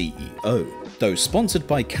Candid's CEO. Those sponsored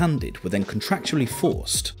by Candid were then contractually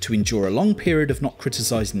forced to endure a long period of not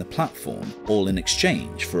criticising the platform, all in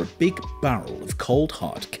exchange for a big barrel of cold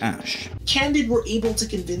hard cash. Candid were able to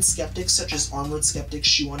convince skeptics such as Armored Skeptic,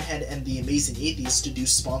 Shoe on Head, and the Amazing Atheist to do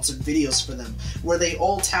sponsored videos for them, where they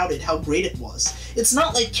all touted how great it was. It's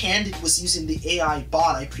not like Candid was using the AI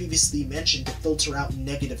bot I previously mentioned to filter out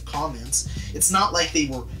negative comments. It's not like they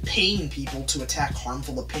were paying people to attack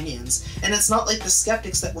Harmful Opinions, and it's not like the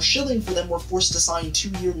skeptics that were shilling for them were forced to sign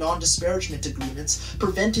 2-year non-disparagement agreements,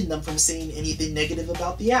 preventing them from saying anything negative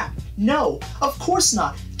about the app. No, of course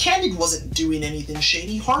not. Candid wasn't doing anything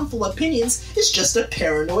shady. Harmful Opinions is just a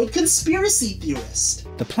paranoid conspiracy theorist.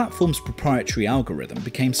 The platform's proprietary algorithm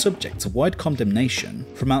became subject to wide condemnation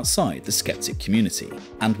from outside the skeptic community,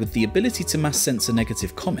 and with the ability to mass censor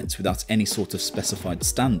negative comments without any sort of specified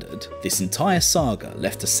standard, this entire saga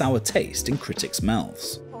left a sour taste in critics'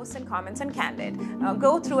 mouths. Posts and comments on Candid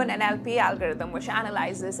go through an NLP algorithm which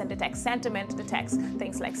analyzes and detects sentiment, detects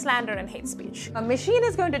things like slander and hate speech. A machine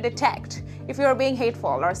is going to detect if you're being hateful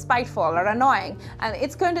or spiteful or annoying, and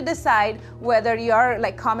it's going to decide whether your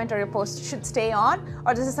comment or your post should stay on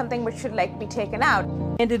or this is something which should be taken out.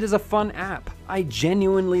 Candid is a fun app. I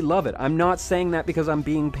genuinely love it. I'm not saying that because I'm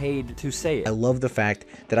being paid to say it. I love the fact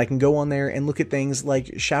that I can go on there and look at things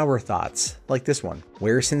like shower thoughts, like this one,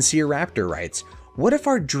 where Sincere Raptor writes, "What if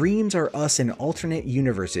our dreams are us in alternate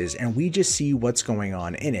universes and we just see what's going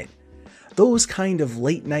on in it?" Those kind of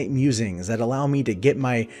late night musings that allow me to get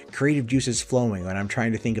my creative juices flowing when I'm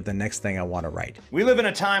trying to think of the next thing I want to write. We live in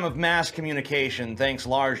a time of mass communication thanks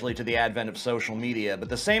largely to the advent of social media, but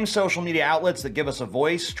the same social media outlets that give us a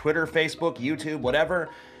voice, Twitter, Facebook, YouTube, whatever,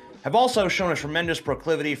 have also shown a tremendous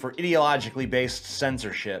proclivity for ideologically based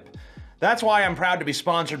censorship. That's why I'm proud to be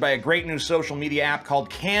sponsored by a great new social media app called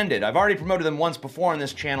Candid. I've already promoted them once before on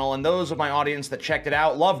this channel, and those of my audience that checked it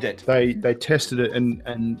out loved it. They tested it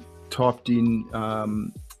and typed in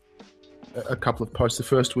a couple of posts. The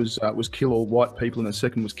first was kill all white people, and the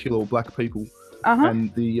second was kill all black people.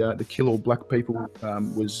 And the kill all black people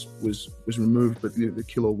was removed, but the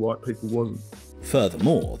kill all white people wasn't.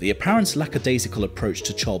 Furthermore, the apparent lackadaisical approach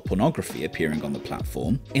to child pornography appearing on the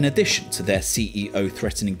platform, in addition to their CEO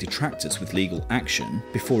threatening detractors with legal action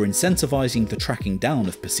before incentivizing the tracking down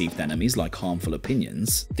of perceived enemies like Harmful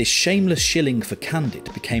Opinions, this shameless shilling for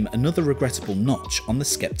Candid became another regrettable notch on the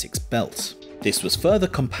skeptic's belt. This was further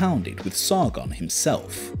compounded with Sargon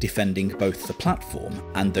himself, defending both the platform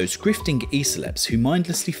and those grifting e-celebs who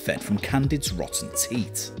mindlessly fed from Candid's rotten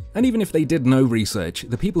teat. And even if they did no research,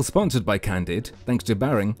 the people sponsored by Candid, thanks to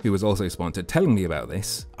Baring, who was also sponsored telling me about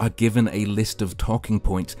this, are given a list of talking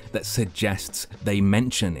points that suggests they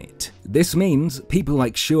mention it. This means people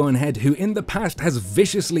like Shoe on Head, who in the past has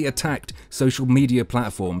viciously attacked social media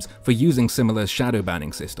platforms for using similar shadow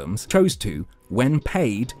banning systems, chose to, when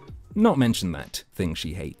paid, not mention that thing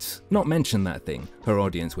she hates. Not mention that thing her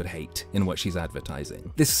audience would hate in what she's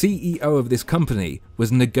advertising. The CEO of this company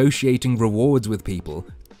was negotiating rewards with people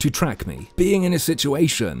to track me. Being in a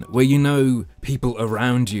situation where you know people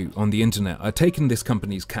around you on the internet are taking this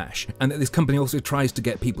company's cash, and that this company also tries to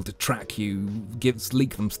get people to track you,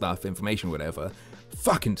 leak them stuff, information, whatever,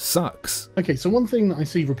 fucking sucks. Okay, so one thing that I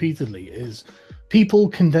see repeatedly is people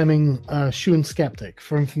condemning Shoe and Skeptic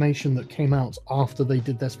for information that came out after they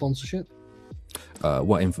did their sponsorship.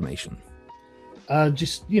 What information?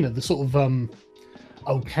 Just, the sort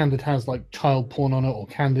of, Candid has like child porn on it, or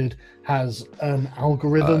Candid has an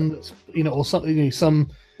algorithm that's, or something, some.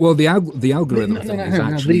 Well, the algorithm thing is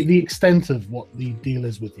actually the extent of what the deal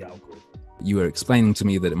is with the algorithm. You were explaining to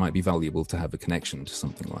me that it might be valuable to have a connection to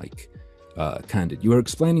something like Candid. You were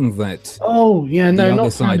explaining that. Oh yeah, no,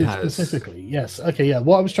 not Candid specifically. Yes, okay, yeah.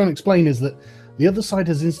 What I was trying to explain is that the other side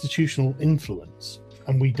has institutional influence,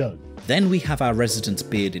 and we don't. Then we have our resident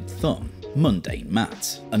bearded thumb, Mundane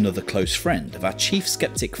Matt, another close friend of our chief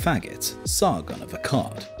skeptic faggot, Sargon of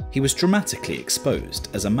Akkad. He was dramatically exposed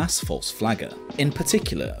as a mass false flagger, in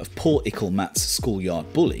particular of poor Ickle Matt's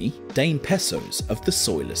schoolyard bully, Dane Pesos of the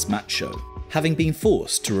Soyless Matt Show. Having been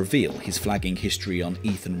forced to reveal his flagging history on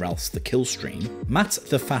Ethan Ralph's The Kill Stream, Matt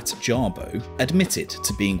the Fat Jarbo admitted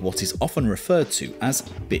to being what is often referred to as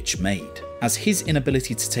bitch made, as his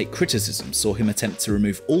inability to take criticism saw him attempt to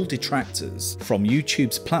remove all detractors from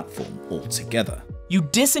YouTube's platform altogether. You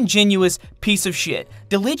disingenuous piece of shit.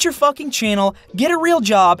 Delete your fucking channel, get a real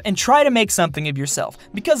job, and try to make something of yourself.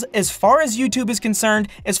 Because as far as YouTube is concerned,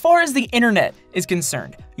 as far as the internet is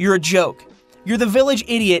concerned, you're a joke. You're the village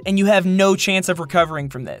idiot and you have no chance of recovering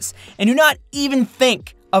from this. And do not even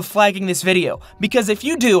think of flagging this video, because if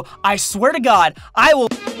you do, I swear to God, I will...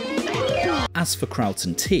 As for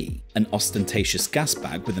Crowton T, an ostentatious gas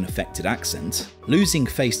bag with an affected accent, losing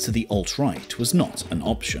face to the alt-right was not an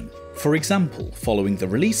option. For example, following the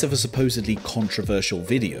release of a supposedly controversial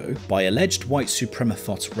video by alleged white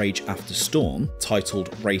supremathot Rage After Storm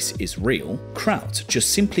titled Race is Real, Kraut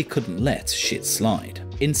just simply couldn't let shit slide.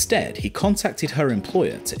 Instead, he contacted her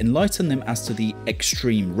employer to enlighten them as to the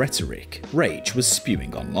extreme rhetoric Rage was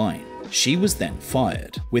spewing online. She was then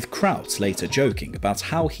fired, with Kraut later joking about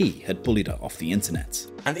how he had bullied her off the internet.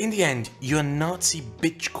 And in the end, your Nazi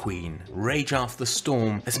bitch queen, Rage After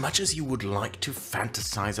Storm, as much as you would like to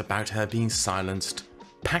fantasize about her being silenced,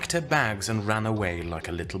 packed her bags and ran away like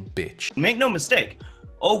a little bitch. Make no mistake.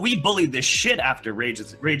 Oh, we bullied the shit after Rage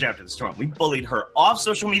After the Storm. We bullied her off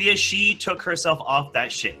social media. She took herself off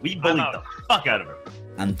that shit. We bullied the fuck out of her.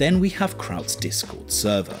 And then we have Kraut's Discord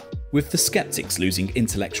server. With the skeptics losing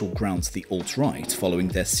intellectual ground to the alt-right following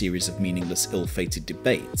their series of meaningless ill-fated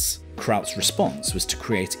debates, Kraut's response was to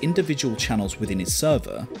create individual channels within his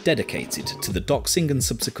server dedicated to the doxing and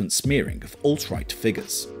subsequent smearing of alt-right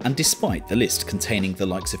figures. And despite the list containing the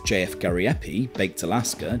likes of JF Gariepi, Baked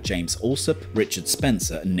Alaska, James Alsop, Richard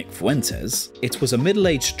Spencer and Nick Fuentes, it was a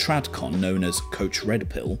middle-aged tradcon known as Coach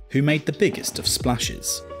Redpill who made the biggest of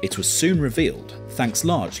splashes. It was soon revealed, thanks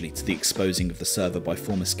largely to the exposing of the server by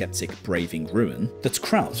former skeptic Braving Ruin, that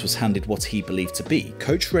Kraut was handed what he believed to be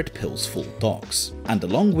Coach Redpill's full docs, and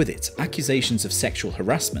along with it accusations of sexual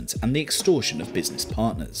harassment and the extortion of business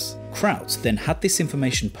partners. Kraut then had this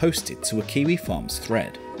information posted to a Kiwi Farms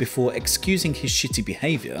thread, before excusing his shitty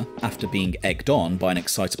behaviour after being egged on by an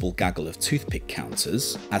excitable gaggle of toothpick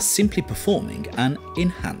counters as simply performing an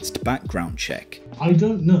enhanced background check. I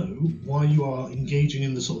don't know why you are engaging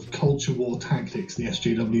in the sort of culture war tactics the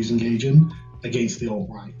SJWs engage in against the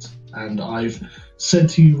alt-right. And I've said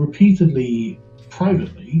to you repeatedly,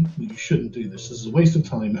 privately, that you shouldn't do this. This is a waste of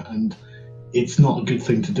time and it's not a good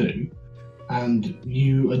thing to do. And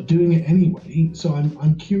you are doing it anyway, so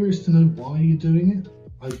I'm curious to know why you're doing it.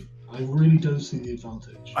 I really don't see the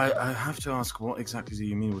advantage. I have to ask, what exactly do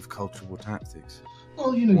you mean with culture war tactics?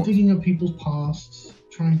 Well, digging up people's pasts,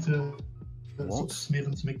 trying to sort of smear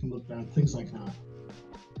them to make them look bad, things like that.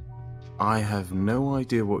 I have no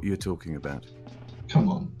idea what you're talking about. Come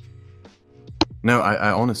on. No,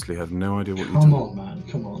 I honestly have no idea what you're talking about. Come on, man,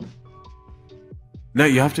 come on. No,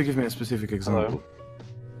 you have to give me a specific example.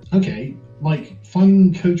 Okay, like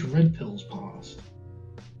finding Coach Redpill's past.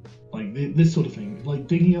 Like this sort of thing. Like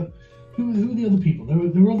digging up... Who are the other people? There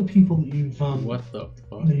are other people that you've... what the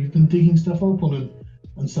fuck? You've been digging stuff up on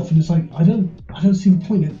and stuff, and it's like, I don't see the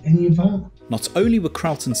point in any of that. Not only were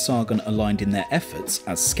Kraut and Sargon aligned in their efforts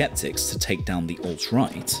as skeptics to take down the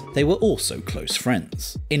alt-right, they were also close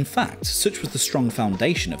friends. In fact, such was the strong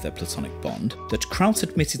foundation of their platonic bond that Kraut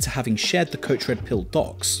admitted to having shared the Coach Red Pill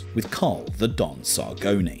docs with Carl the Don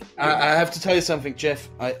Sargoni. I have to tell you something, Jeff.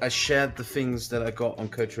 I shared the things that I got on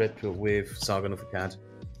Coach Red Pill with Sargon of Akkad.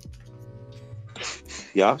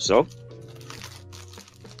 Yeah, so?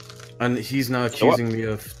 And he's now accusing me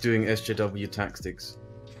of doing SJW tactics.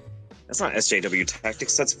 That's not SJW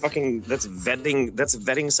tactics. That's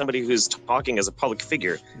vetting somebody who's talking as a public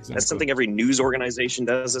figure. Exactly. That's something every news organization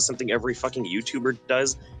does. That's something every fucking YouTuber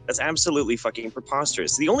does. That's absolutely fucking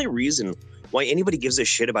preposterous. The only reason Why anybody gives a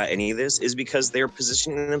shit about any of this is because they're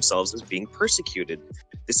positioning themselves as being persecuted.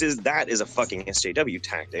 That is a fucking SJW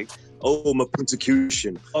tactic. Oh, I'm a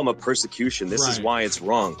persecution. Oh, I'm a persecution. This is why it's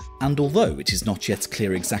wrong. And although it is not yet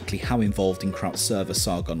clear exactly how involved in Kraut's server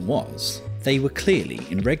Sargon was, they were clearly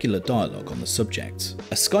in regular dialogue on the subject.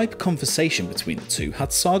 A Skype conversation between the two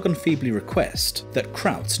had Sargon feebly request that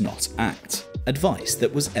Kraut not act, advice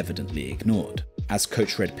that was evidently ignored. As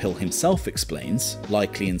Coach Red Pill himself explains,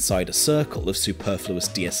 likely inside a circle of superfluous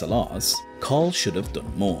DSLRs, Carl should have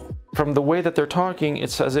done more. From the way that they're talking,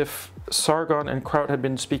 it's as if Sargon and Kraut had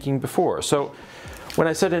been speaking before. So when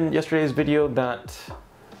I said in yesterday's video that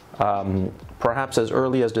perhaps as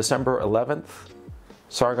early as December 11th,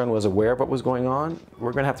 Sargon was aware of what was going on,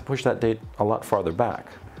 we're going to have to push that date a lot farther back.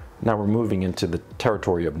 Now we're moving into the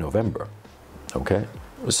territory of November, okay?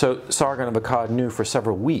 So Sargon of Akkad knew for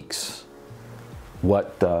several weeks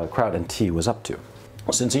what Kraut and T was up to.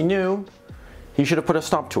 Since he knew, he should have put a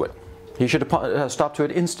stop to it. He should have put a stop to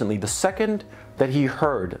it instantly. The second that he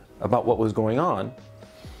heard about what was going on,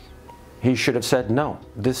 he should have said, no,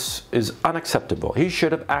 this is unacceptable. He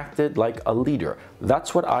should have acted like a leader.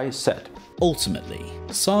 That's what I said. Ultimately,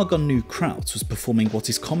 Sargon knew Kraut was performing what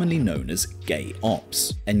is commonly known as gay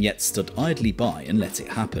ops, and yet stood idly by and let it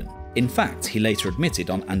happen. In fact, he later admitted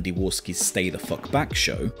on Andy Warski's Stay the Fuck Back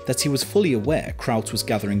show that he was fully aware Kraut was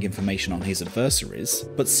gathering information on his adversaries,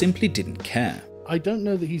 but simply didn't care. I don't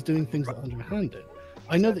know that he's doing things that are underhanded.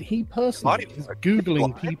 I know that he personally is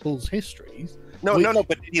Googling people's histories. No,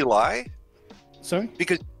 but did he lie? Sorry?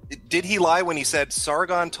 Because did he lie when he said,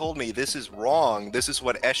 Sargon told me this is wrong, this is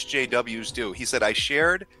what SJWs do? He said, I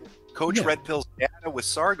shared Coach Red Pill's data with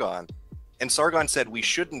Sargon, and Sargon said we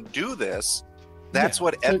shouldn't do this. That's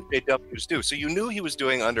what SJWs do. So you knew he was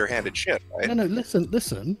doing underhanded shit, right? No,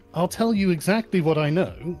 listen. I'll tell you exactly what I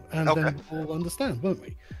know, and then we'll understand, won't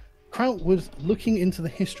we? Kraut was looking into the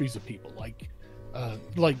histories of people, like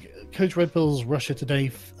Coach Red Pill's Russia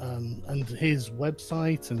Today and his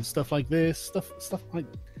website and stuff like this, stuff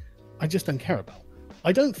I just don't care about.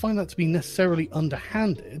 I don't find that to be necessarily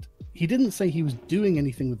underhanded. He didn't say he was doing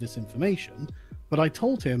anything with this information, but I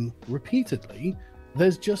told him repeatedly,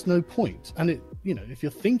 there's just no point. And if you're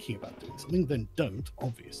thinking about doing something, then don't,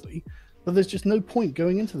 obviously. But there's just no point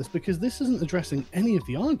going into this because this isn't addressing any of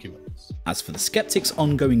the arguments. As for the skeptics'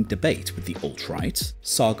 ongoing debate with the alt-right,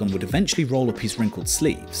 Sargon would eventually roll up his wrinkled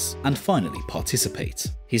sleeves and finally participate.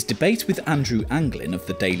 His debate with Andrew Anglin of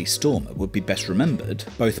the Daily Stormer would be best remembered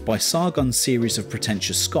both by Sargon's series of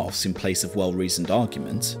pretentious scoffs in place of well-reasoned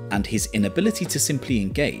argument, and his inability to simply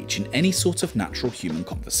engage in any sort of natural human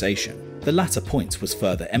conversation. The latter point was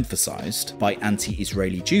further emphasised by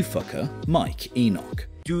anti-Israeli Jew fucker Mike Enoch.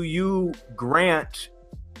 Do you grant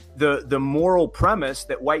the moral premise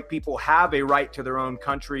that white people have a right to their own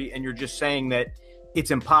country, and you're just saying that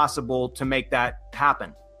it's impossible to make that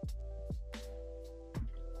happen?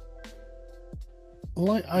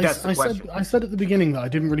 Well, I said at the beginning that I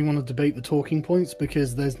didn't really want to debate the talking points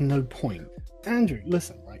because there's no point. Andrew,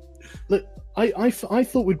 listen, right? Look, I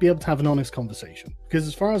thought we'd be able to have an honest conversation because,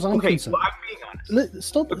 as far as I'm concerned, well, I'm being honest.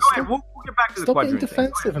 Stop. We'll get back to the stop being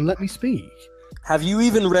defensive and let me speak. Have you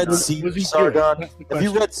even read Siege, Sargon? Have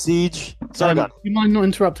you read Siege, Sargon? Do you mind not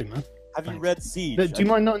interrupting, man? Have you read Siege? Do you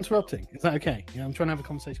mind not interrupting? Is that okay? Yeah, I'm trying to have a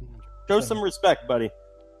conversation with Andrew. Show some respect, buddy.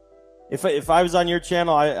 If I was on your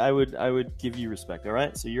channel, I would give you respect. All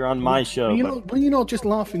right, so you're on my show. Were you not just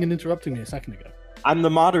laughing and interrupting me a second ago? I'm the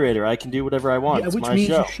moderator. I can do whatever I want. Yeah, it's which my means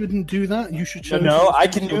show. You shouldn't do that. You should show. No, I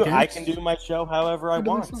can do my show however I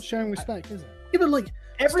want. That's not showing respect, is it? Yeah, but like.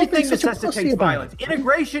 Everything necessitates violence.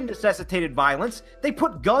 Integration necessitated violence. They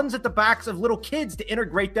put guns at the backs of little kids to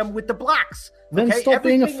integrate them with the blacks. Then stop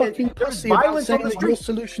being a fucking pussy about saying that your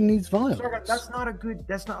solution needs violence. Sorry,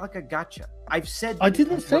 that's not like a gotcha. I've said I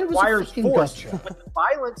didn't say it was a fucking gotcha. But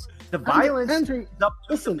the violence Andrew, is up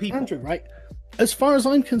to the people. Andrew, right? As far as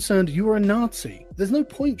I'm concerned, you are a Nazi. There's no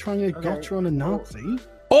point trying a gotcha on a Nazi.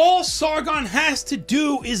 All Sargon has to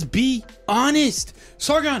do is be honest.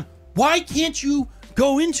 Sargon, why can't you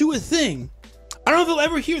go into a thing? I don't know if he'll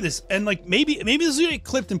ever hear this, and like maybe this will get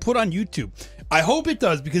clipped and put on YouTube. I hope it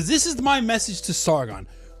does, because this is my message to Sargon.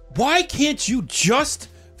 Why can't you just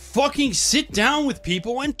fucking sit down with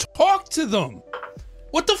people and talk to them?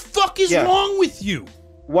 What the fuck is wrong with you?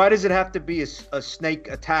 Why does it have to be a snake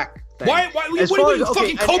attack thing? What are you,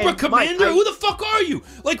 fucking Cobra Commander? Who the fuck are you?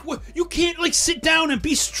 Like, what, you can't like sit down and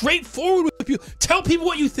be straightforward with people. Tell people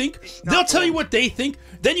what you think. They'll tell you what they think.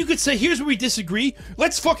 Then you could say, here's where we disagree.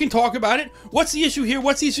 Let's fucking talk about it. What's the issue here?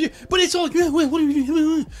 What's the issue? But it's all, people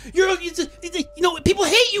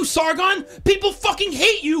hate you, Sargon. People fucking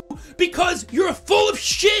hate you because you're full of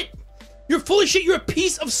shit. You're full of shit. You're a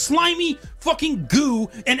piece of slimy fucking goo,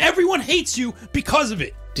 and everyone hates you because of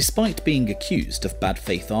it. Despite being accused of bad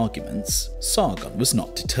faith arguments, Sargon was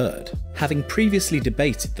not deterred. Having previously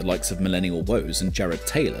debated the likes of Millennial Woes and Jared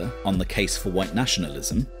Taylor on the case for white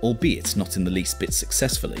nationalism, albeit not in the least bit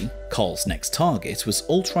successfully, Carl's next target was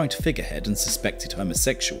alt-right figurehead and suspected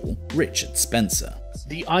homosexual Richard Spencer.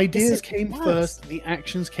 The ideas came first, the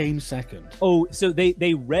actions came second. Oh, so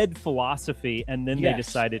they read philosophy and then they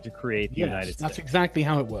decided to create the United States. That's exactly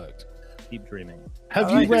how it worked. Keep dreaming. Have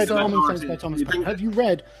you read Common Sense by Thomas Paine? Have you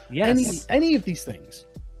read any of these things?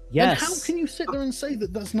 Yes. And how can you sit there and say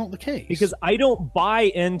that that's not the case? Because I don't buy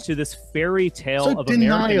into this fairy tale of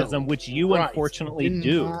Americanism, which you unfortunately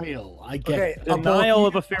do. I get it. Denial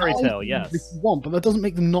of a fairy tale, yes. If you want, but that doesn't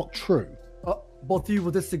make them not true. Both of you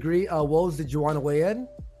will disagree. Woes, did you want to weigh in?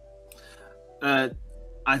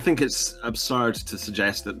 I think it's absurd to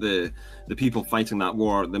suggest that the people fighting that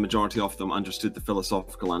war, the majority of them understood the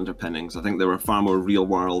philosophical underpinnings. I think there were far more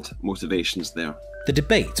real-world motivations there. The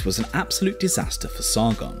debate was an absolute disaster for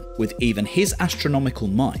Sargon, with even his astronomical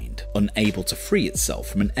mind unable to free itself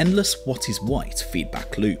from an endless what is white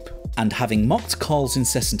feedback loop. And having mocked Carl's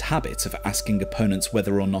incessant habit of asking opponents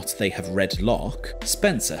whether or not they have read Locke,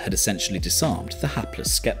 Spencer had essentially disarmed the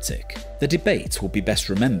hapless skeptic. The debate will be best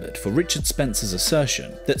remembered for Richard Spencer's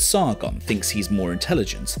assertion that Sargon thinks he's more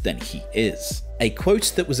intelligent than he is, a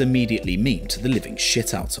quote that was immediately memed the living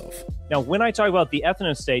shit out of. Now, when I talk about the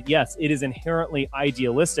ethno-state, yes, it is inherently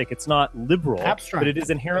idealistic. It's not liberal, abstract, but it is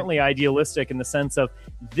inherently idealistic in the sense of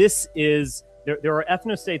this is... There are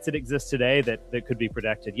ethnostates that exist today that could be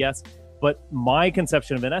protected, yes, but my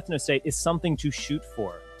conception of an ethnostate is something to shoot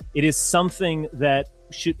for. It is something that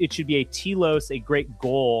should be a telos, a great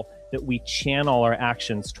goal that we channel our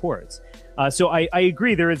actions towards. So I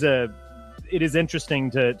agree it is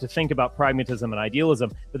interesting to think about pragmatism and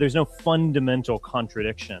idealism, but there's no fundamental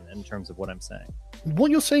contradiction in terms of what I'm saying.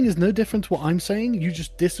 What you're saying is no different to what I'm saying. You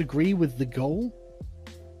just disagree with the goal.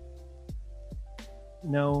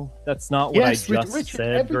 No, that's not what I just Richard,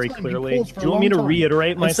 said very clearly. Do Do you want me to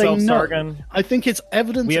reiterate myself, no. Sargon? I think it's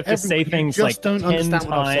evident. We have to say things like 10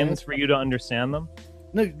 times for you to understand them.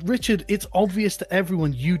 No, Richard, it's obvious to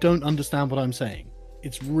everyone you don't understand what I'm saying.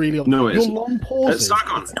 It's really obvious. No, your long pauses.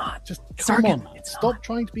 Sargon. It's not. Just come Sargon, on. Stop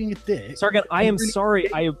trying to be a dick. Sargon, I am sorry.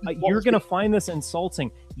 You're going to find this insulting.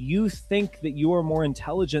 You think that you are more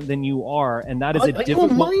intelligent than you are, and that is a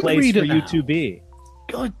difficult place for you to be.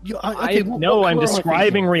 God, I'm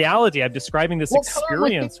describing reality. I'm describing this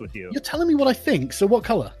experience with you. You're telling me what I think. So what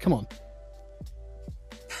color? Come on.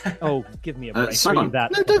 Oh, give me a break.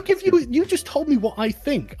 No, don't give you. You just told me what I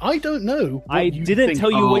think. I don't know. I didn't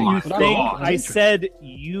tell you what you think. I said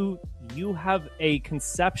you have a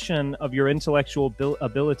conception of your intellectual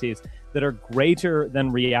abilities that are greater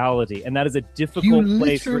than reality, and that is a difficult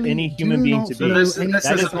place for any human being to be.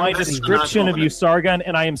 That is my description of you, Sargon,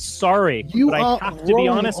 and I am sorry, but I have to be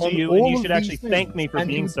honest to you, and you should actually thank me for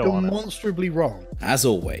being so honest. Demonstrably wrong. As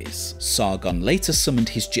always, Sargon later summoned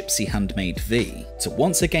his gypsy handmaid V to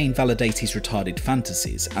once again validate his retarded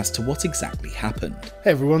fantasies as to what exactly happened.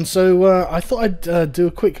 Hey everyone, so I thought I'd do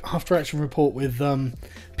a quick after-action report with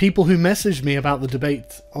people who messaged me about the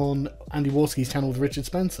debate on Andy Warski's channel with Richard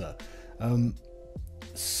Spencer.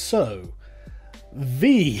 So,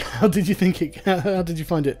 V, how did you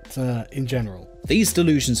find it in general? These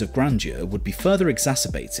delusions of grandeur would be further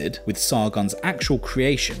exacerbated with Sargon's actual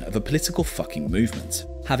creation of a political fucking movement.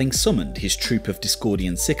 Having summoned his troop of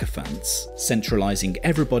Discordian sycophants, centralising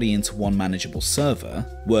everybody into one manageable server,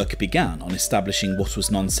 work began on establishing what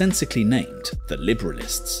was nonsensically named the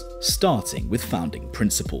Liberalists, starting with founding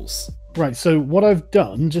principles. Right, so what I've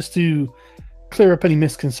done, just to clear up any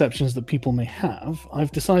misconceptions that people may have,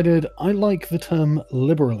 I've decided I like the term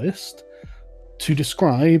liberalist to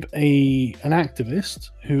describe an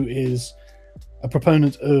activist who is a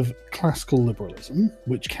proponent of classical liberalism,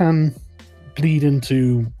 which can bleed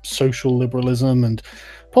into social liberalism and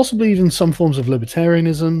possibly even some forms of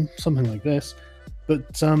libertarianism, something like this.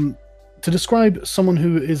 But to describe someone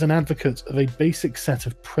who is an advocate of a basic set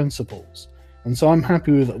of principles. And so I'm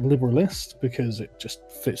happy with liberalist because it just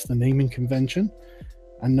fits the naming convention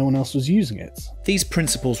and no one else was using it. These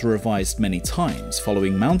principles were revised many times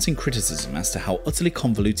following mounting criticism as to how utterly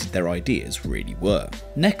convoluted their ideas really were.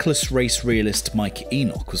 Necklace race realist Mike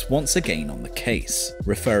Enoch was once again on the case,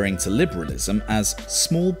 referring to liberalism as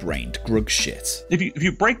small-brained grug shit. If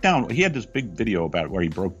you break down, he had this big video about where he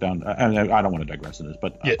broke down, I don't want to digress in this,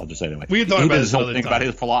 but I'll just say it anyway. We thought about this whole thing about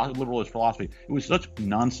his liberalist philosophy. It was such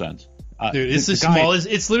nonsense. Dude, it's the smallest.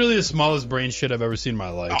 It's literally the smallest brain shit I've ever seen in my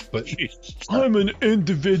life. But I'm an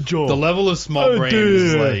individual. The level of small brain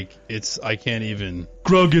is like I can't even.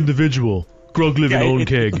 Grug individual. Grug live in own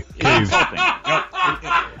cave.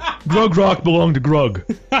 Grug rock belong to Grug.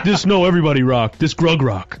 This no everybody rock. This Grug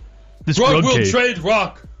rock. This Grug will cave. trade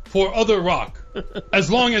rock for other rock,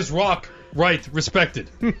 as long as rock right respected.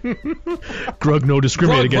 Grug no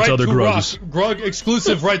discriminate against right other to Grugs. Rock. Grug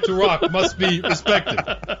exclusive right to rock must be respected.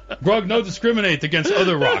 Grug no discriminate against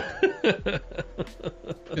other rock.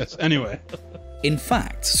 Yes, anyway. In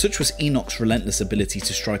fact, such was Enoch's relentless ability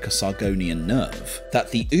to strike a Sargonian nerve, that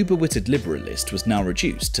the uber-witted liberalist was now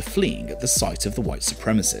reduced to fleeing at the sight of the white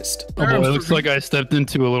supremacist. Oh boy, it looks like I stepped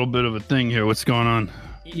into a little bit of a thing here. What's going on?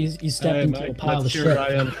 You stepped into a pile of let's shit. hear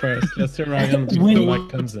Ryan first. Let's hear Ryan before When- Mike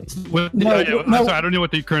comes in. Sorry, I don't know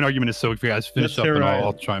what the current argument is, so if you guys finish up, and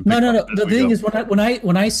I'll try and pick No. up as The we thing go. is,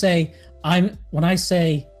 when I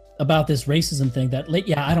say about this racism thing that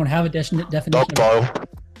I don't have a definition.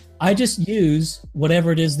 I just use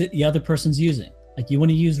whatever it is that the other person's using. Like, you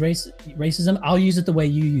want to use racism, I'll use it the way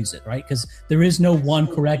you use it, right? Because there is no one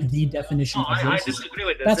correct definition of racism. I disagree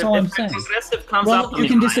with this. That's all I'm If saying. progressive comes Well, up you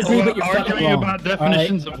can disagree, but you're fucking arguing wrong. about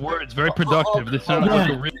definitions of words. Very productive. This sounds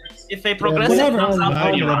like a real. If a progressive comes up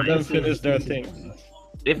with you, Let them right? finish their thing.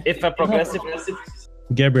 If a progressive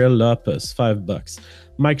Gabriel Lopez, $5.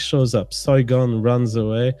 Mike shows up. Sargon runs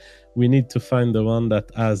away. We need to find the one that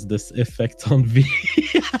has this effect on V.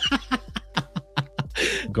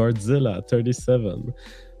 Godzilla, 37.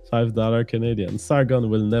 $5 Canadian. Sargon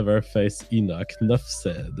will never face Enoch. Nuff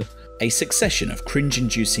said. A succession of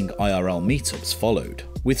cringe-inducing IRL meetups followed,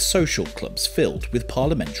 with social clubs filled with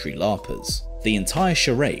parliamentary LARPers. The entire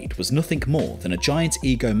charade was nothing more than a giant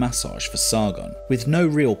ego massage for Sargon, with no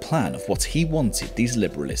real plan of what he wanted these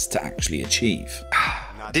liberalists to actually achieve.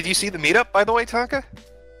 Did you see the meetup, by the way, Tonka?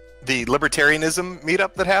 The libertarianism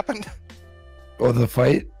meetup that happened? Oh, the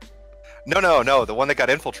fight? No, the one that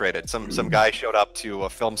got infiltrated. Some guy showed up to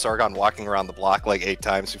film Sargon walking around the block like 8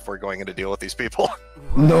 times before going in to deal with these people.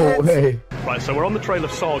 No way. Right, so we're on the trail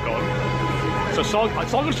of Sargon. So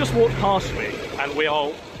Sargon's just walked past me, and we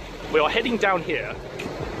are heading down here.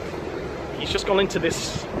 He's just gone into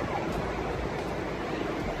this.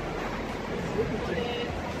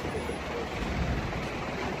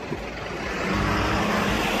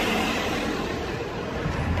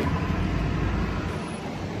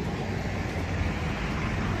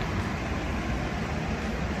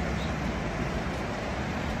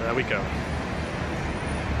 There we go.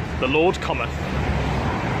 The Lord cometh.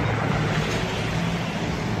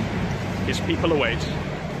 His people await.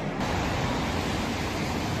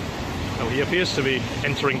 Oh, he appears to be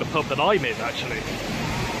entering the pub that I'm in, actually.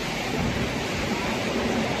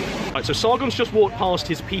 Right, so Sargon's just walked past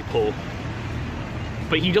his people,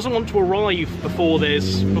 but he doesn't want to arrive before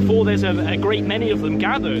there's a great many of them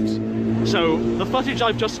gathered. So the footage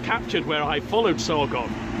I've just captured where I followed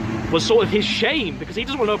Sargon was sort of his shame, because he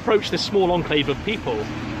doesn't want to approach this small enclave of people.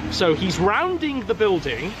 So he's rounding the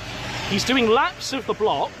building, he's doing laps of the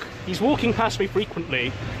block, he's walking past me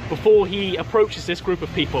frequently before he approaches this group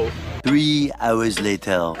of people. 3 hours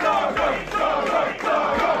later.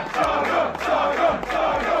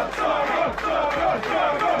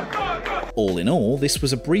 All in all, this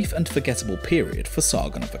was a brief and forgettable period for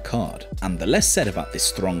Sargon of Akkad, and the less said about this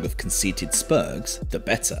throng of conceited spurgs, the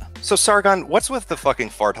better. So Sargon, what's with the fucking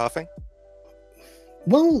fart huffing?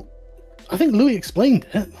 Well, I think Louis explained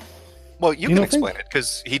it. Well, you can explain it,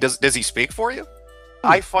 because does he speak for you?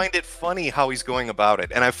 I find it funny how he's going about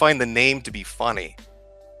it, and I find the name to be funny.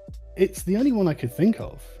 It's the only one I could think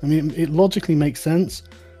of. I mean, it logically makes sense,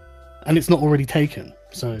 and it's not already taken.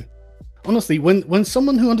 So, honestly, when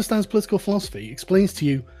someone who understands political philosophy explains to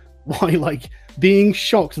you why, like, being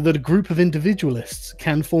shocked that a group of individualists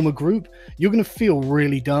can form a group, you're going to feel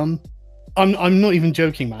really dumb. I'm not even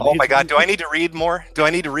joking, man. Oh my god, do I need to read more? Do I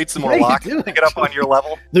need to read some more Locke to get up on your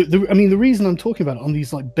level? I mean, the reason I'm talking about it on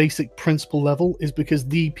these like basic principle level is because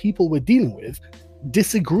the people we're dealing with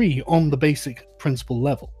disagree on the basic principle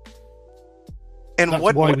level. And That's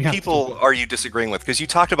what why we have to people are you disagreeing with? Because you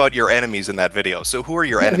talked about your enemies in that video. So who are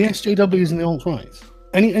your The enemies? SJWs and the alt-right.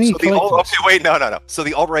 Any So the collectivists. okay, wait, no. So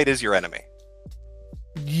the alt-right is your enemy.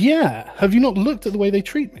 Yeah. Have you not looked at the way they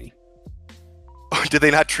treat me? Did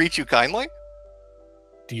they not treat you kindly?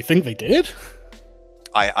 Do you think they did?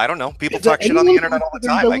 I don't know. People Is there talk shit on the anyone internet all the who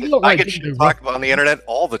time. goes, I get, "Look, I I get didn't shit do talked about on the internet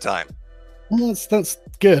all the time. Well, that's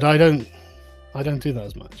good. I don't do that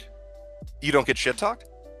as much. You don't get shit talked?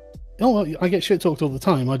 Oh, well, I get shit talked all the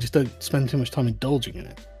time. I just don't spend too much time indulging in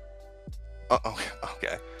it. Oh,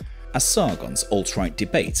 okay. As Sargon's alt-right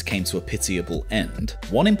debates came to a pitiable end,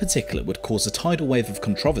 one in particular would cause a tidal wave of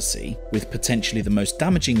controversy, with potentially the most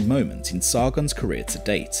damaging moment in Sargon's career to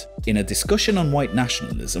date. In a discussion on white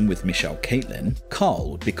nationalism with Michelle Caitlin,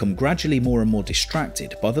 Carl would become gradually more and more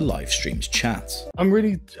distracted by the live stream's chat.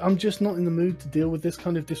 I'm just not in the mood to deal with this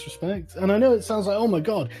kind of disrespect. And I know it sounds like, oh my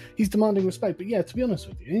god, he's demanding respect, but yeah, to be honest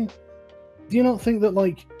with you, do you not think that,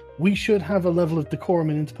 like, we should have a level of decorum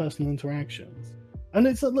in interpersonal interactions? And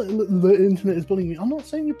it's like, the internet is bullying me. I'm not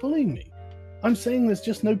saying you're bullying me. I'm saying there's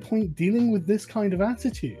just no point dealing with this kind of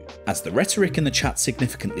attitude. As the rhetoric in the chat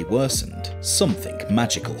significantly worsened, something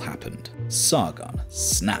magical happened. Sargon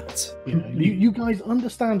snapped. You guys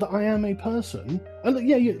understand that I am a person. And look,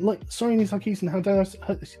 yeah, you like, sorry, Nisakis, and how dare I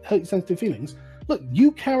hurt sensitive feelings. Look,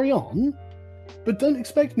 you carry on, but don't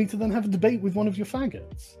expect me to then have a debate with one of your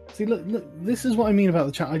faggots. See, look, this is what I mean about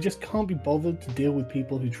the chat. I just can't be bothered to deal with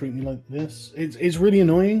people who treat me like this. It's really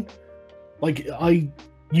annoying. Like,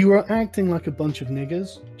 you are acting like a bunch of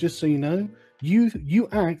niggers, just so you know. You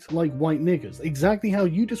act like white niggers. Exactly how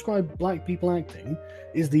you describe black people acting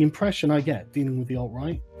is the impression I get dealing with the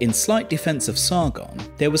alt-right. In slight defense of Sargon,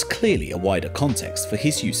 there was clearly a wider context for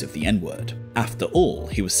his use of the N-word. After all,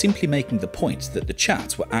 he was simply making the point that the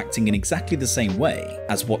chat were acting in exactly the same way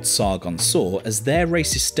as what Sargon saw as their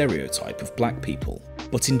racist stereotype of black people.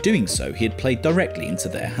 But in doing so, he had played directly into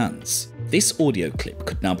their hands. This audio clip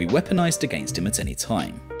could now be weaponized against him at any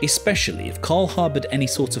time, especially if Carl harboured any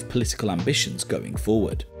sort of political ambitions going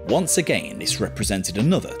forward. Once again, this represented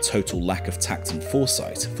another total lack of tact and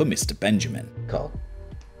foresight for Mr. Benjamin. Carl,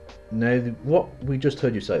 now what we just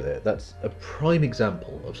heard you say there, that's a prime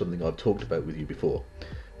example of something I've talked about with you before,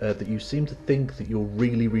 that you seem to think that you're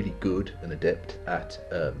really, really good and adept at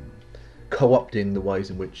co-opting the ways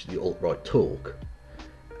in which the alt-right talk,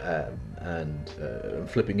 and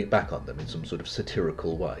flipping it back on them in some sort of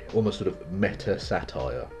satirical way, almost sort of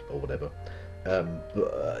meta-satire or whatever.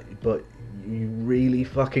 But you really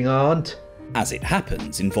fucking aren't. As it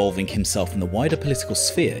happens, involving himself in the wider political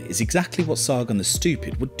sphere is exactly what Sargon the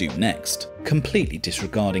Stupid would do next. Completely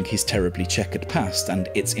disregarding his terribly checkered past and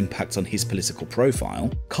its impact on his political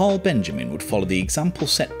profile, Carl Benjamin would follow the example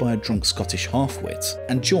set by a drunk Scottish half-wit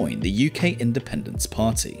and join the UK Independence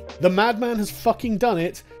Party. The madman has fucking done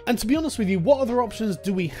it, and to be honest with you, what other options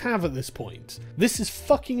do we have at this point? This is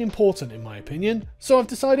fucking important in my opinion, so I've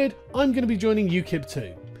decided I'm going to be joining UKIP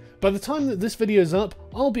too. By the time that this video is up,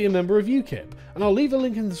 I'll be a member of UKIP, and I'll leave a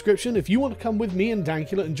link in the description if you want to come with me and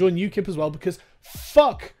Dankula and join UKIP as well, because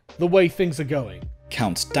fuck the way things are going.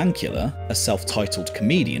 Count Dankula, a self-titled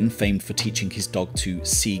comedian famed for teaching his dog to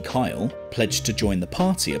seek Heil, pledged to join the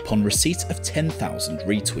party upon receipt of 10,000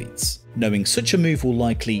 retweets. Knowing such a move will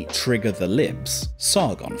likely trigger the libs,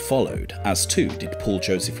 Sargon followed, as too did Paul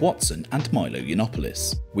Joseph Watson and Milo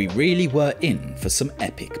Yiannopoulos. We really were in for some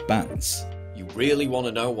epic bants. You really want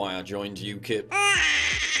to know why I joined UKIP?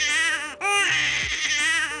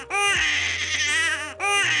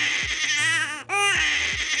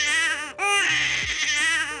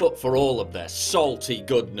 But for all of their salty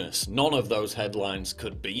goodness, none of those headlines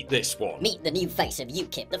could beat this one. Meet the new face of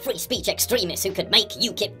UKIP, the free speech extremist who could make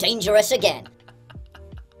UKIP dangerous again.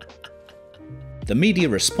 The media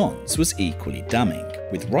response was equally damning,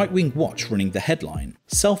 with Right Wing Watch running the headline,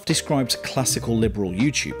 "Self-described classical liberal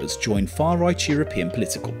YouTubers join far-right European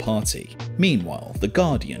political party." Meanwhile, The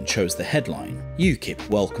Guardian chose the headline, "UKIP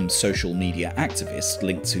welcomes social media activists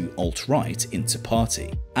linked to alt-right into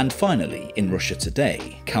party." And finally, in Russia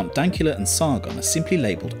Today, Count Dankula and Sargon are simply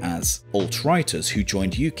labelled as alt-righters who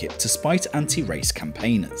joined UKIP to spite anti-race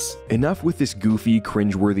campaigners. Enough with this goofy,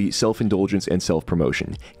 cringeworthy self-indulgence and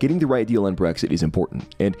self-promotion. Getting the right deal on Brexit is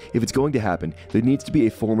important, and if it's going to happen, there needs to be a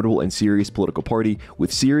formidable and serious political party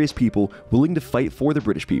with serious people willing to fight for the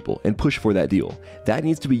British people and push for that deal. That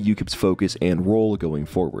needs to be UKIP's focus and role going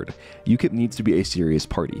forward. UKIP needs to be a serious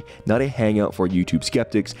party, not a hangout for YouTube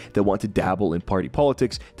skeptics that want to dabble in party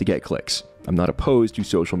politics to get clicks. I'm not opposed to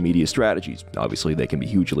social media strategies. Obviously, they can be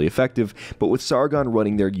hugely effective, but with Sargon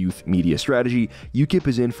running their youth media strategy, UKIP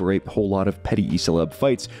is in for a whole lot of petty e-celeb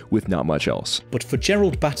fights with not much else. But for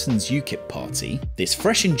Gerald Batten's UKIP party, this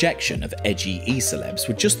fresh injection of edgy e-celebs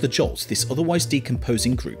were just the jolt this otherwise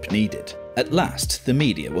decomposing group needed. At last, the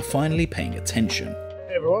media were finally paying attention.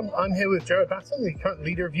 Hey everyone, I'm here with Gerald Batten, the current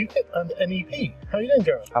leader of UKIP and NEP. How are you doing,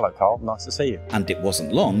 Gerald? Hello, Carl. Nice to see you. And it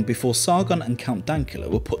wasn't long before Sargon and Count Dankula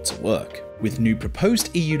were put to work. With new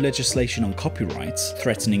proposed EU legislation on copyrights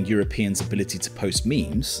threatening Europeans' ability to post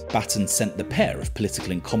memes, Batten sent the pair of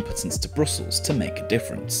political incompetents to Brussels to make a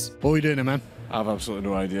difference. What are we doing here, man? I've absolutely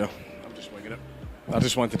no idea. I'm just winging it. I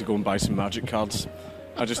just wanted to go and buy some magic cards.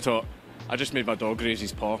 I just thought, I just made my dog raise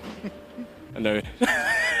his paw. And now,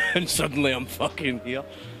 and suddenly I'm fucking here.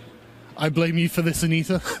 I blame you for this,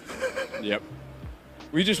 Anita. Yep.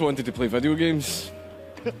 We just wanted to play video games.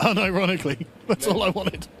 Unironically, that's all I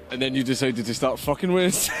wanted. And then you decided to start fucking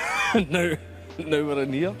with us. And now we're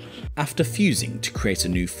in here. After fusing to create a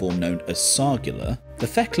new form known as Sargula, the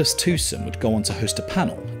feckless twosome would go on to host a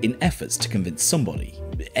panel in efforts to convince somebody,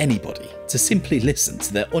 anybody, to simply listen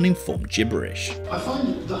to their uninformed gibberish. I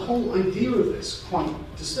find the whole idea of this quite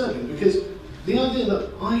disturbing, because the idea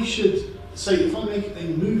that I should say, if I make a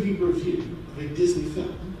movie review of a Disney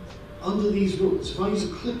film, under these rules, if I use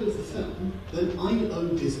a clip of the film, then I owe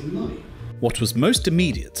Disney money. What was most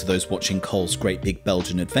immediate to those watching Cole's Great Big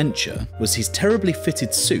Belgian Adventure was his terribly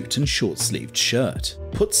fitted suit and short-sleeved shirt.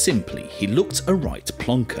 Put simply, he looked a right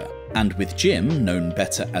plonker. And with Jim, known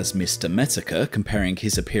better as Mr. Metaker, comparing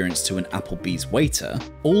his appearance to an Applebee's waiter,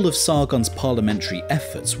 all of Sargon's parliamentary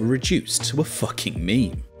efforts were reduced to a fucking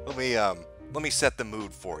meme. Let me set the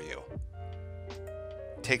mood for you.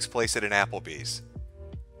 Takes place at an Applebee's.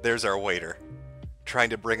 There's our waiter, trying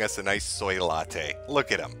to bring us a nice soy latte.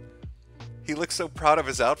 Look at him. He looks so proud of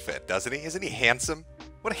his outfit, doesn't he? Isn't he handsome?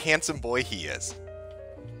 What a handsome boy he is.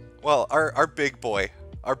 Well, our big boy,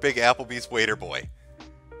 our big Applebee's waiter boy,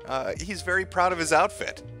 he's very proud of his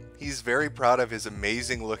outfit. He's very proud of his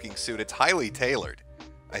amazing looking suit. It's highly tailored.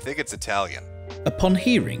 I think it's Italian. Upon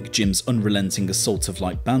hearing Jim's unrelenting assault of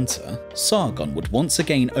light banter, Sargon would once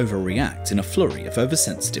again overreact in a flurry of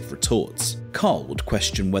oversensitive retorts. Carl would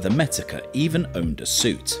question whether Metaker even owned a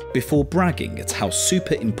suit, before bragging at how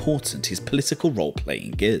super important his political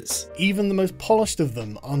role-playing is. Even the most polished of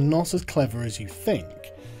them are not as clever as you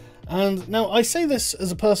think. And now I say this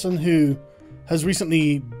as a person who has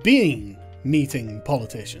recently been meeting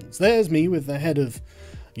politicians. There's me with the head of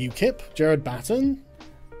UKIP, Jared Batten,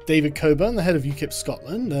 David Coburn, the head of UKIP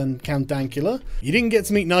Scotland, and Count Dankula. You didn't get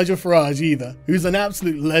to meet Nigel Farage either, who's an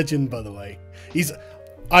absolute legend, by the way.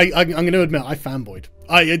 I'm going to admit, I fanboyed.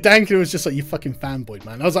 Dankula was just like, you fucking fanboyed,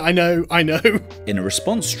 man. I was like, I know. In a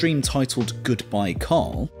response stream titled Goodbye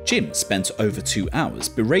Carl, Jim spent over 2 hours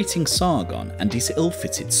berating Sargon and his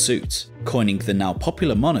ill-fitted suit, coining the now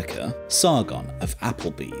popular moniker Sargon of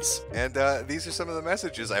Applebee's. And these are some of the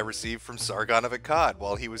messages I received from Sargon of Akkad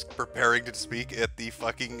while he was preparing to speak at the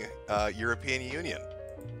fucking European Union.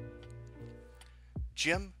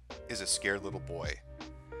 Jim is a scared little boy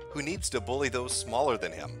who needs to bully those smaller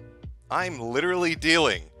than him. I'm literally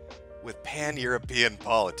dealing with pan-European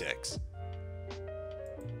politics.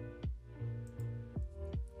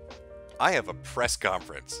 I have a press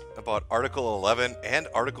conference about Article 11 and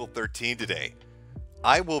Article 13 today.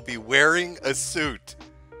 I will be wearing a suit.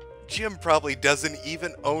 Jim probably doesn't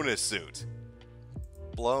even own a suit.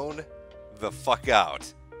 Blown the fuck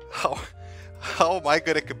out. How am I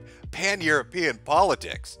going to pan-European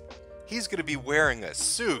politics? He's going to be wearing a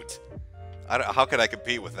suit. How can I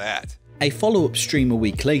compete with that? A follow-up stream a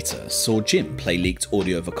week later saw Jim play leaked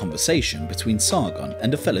audio of a conversation between Sargon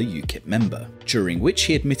and a fellow UKIP member, during which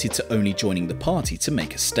he admitted to only joining the party to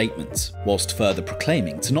make a statement, whilst further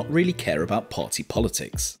proclaiming to not really care about party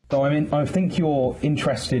politics. So I think you're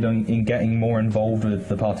interested in getting more involved with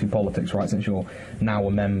the party politics, right, since you're now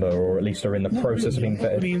a member, or at least are in the process of being vetted.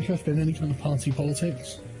 I'm not really interested in any kind of party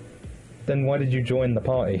politics. Then why did you join the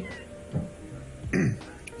party?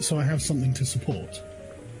 So I have something to support.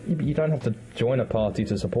 You don't have to join a party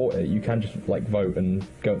to support it. You can just vote and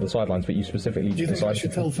go to the sidelines, but you specifically Do you think I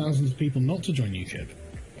should tell thousands of people not to join UKIP?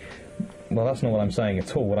 Well, that's not what I'm saying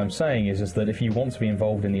at all. What I'm saying is that if you want to be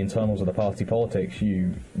involved in the internals of the party politics,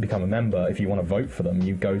 you become a member. If you want to vote for them,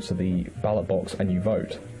 you go to the ballot box and you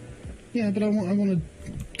vote. Yeah, but I want to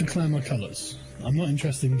declare my colours. I'm not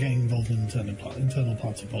interested in getting involved in internal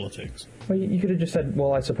party politics. Well, you could have just said,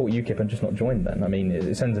 well, I support UKIP and just not joined then. I mean,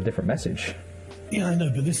 it sends a different message. Yeah, I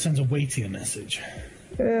know, but this sends a weightier message.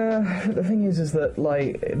 Yeah, the thing is that,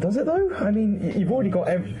 does it though? I mean, you've already got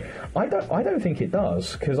I don't think it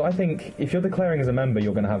does, because I think if you're declaring as a member,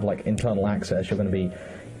 you're going to have, internal access, you're going to be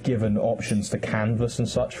given options to canvass and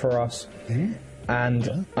such for us. Mm-hmm. And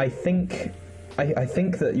yeah. I think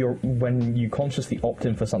that when you consciously opt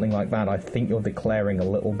in for something like that, I think you're declaring a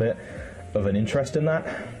little bit of an interest in that.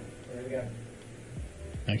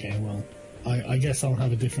 Okay, well, I guess I'll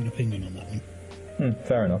have a different opinion on that one.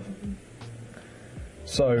 Fair enough.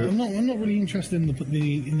 So I'm not really interested in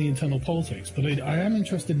the internal politics, but I am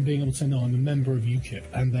interested in being able to say, no, I'm a member of UKIP,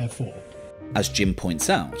 and therefore. As Jim points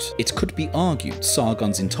out, it could be argued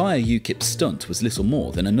Sargon's entire UKIP stunt was little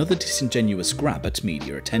more than another disingenuous grab at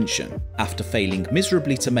media attention. After failing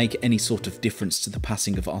miserably to make any sort of difference to the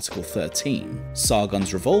passing of Article 13,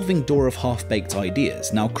 Sargon's revolving door of half-baked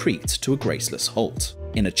ideas now creaked to a graceless halt.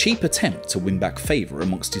 In a cheap attempt to win back favour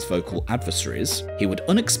amongst his vocal adversaries, he would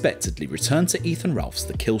unexpectedly return to Ethan Ralph's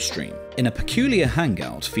The Killstream. In a peculiar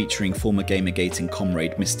hangout featuring former Gamergating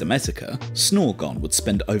comrade Mr. Metica, Snorgon would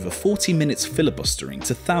spend over 40 minutes filibustering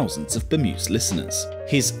to thousands of bemused listeners.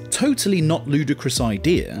 His totally not ludicrous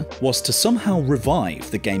idea was to somehow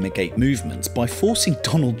revive the Gamergate movement by forcing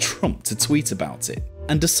Donald Trump to tweet about it.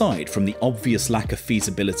 And aside from the obvious lack of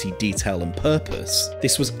feasibility, detail and purpose,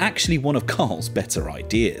 this was actually one of Carl's better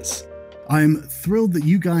ideas. I'm thrilled that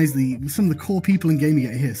you guys, some of the core people in gaming,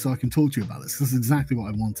 are here so I can talk to you about this. This is exactly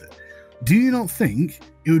what I wanted. Do you not think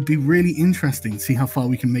it would be really interesting to see how far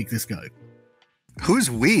we can make this go?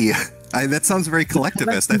 Who's we? That sounds very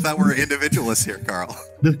collectivist. I thought we were individualists here, Carl.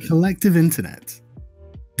 The collective internet.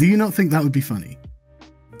 Do you not think that would be funny?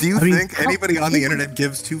 Do you think anybody on the internet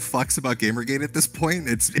gives two fucks about Gamergate at this point?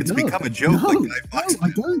 It's become a joke. I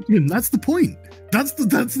don't, Jim. That's the point. That's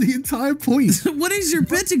the entire point. What is your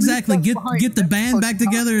pitch exactly? Get the band back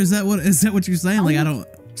together? Is that what you're saying? Like, I don't.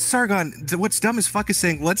 Sargon, what's dumb as fuck is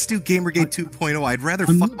saying, let's do Gamergate 2.0. I'd rather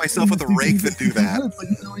fuck myself with a rake than do that.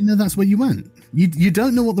 I know that's where you went. You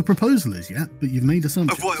don't know what the proposal is yet, but you've made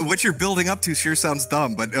assumptions. What you're building up to sure sounds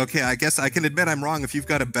dumb, but okay, I guess I can admit I'm wrong. If you've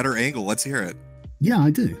got a better angle, let's hear it. Yeah,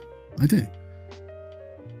 I do.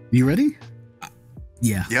 You ready?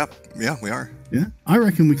 Yeah. Yep. Yeah, we are. Yeah? I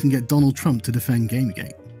reckon we can get Donald Trump to defend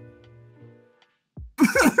Gamergate.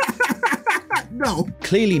 No.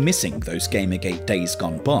 Clearly missing those Gamergate days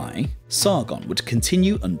gone by, Sargon would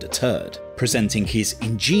continue undeterred, presenting his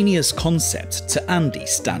ingenious concept to Andy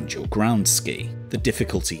Stand Your Ground ski. The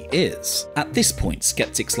difficulty is, at this point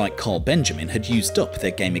skeptics like Carl Benjamin had used up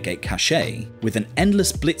their Gamergate cachet with an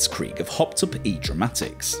endless blitzkrieg of hopped up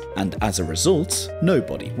E-dramatics, and as a result,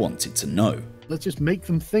 nobody wanted to know. Let's just make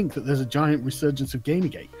them think that there's a giant resurgence of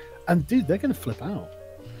Gamergate, and dude, they're going to flip out.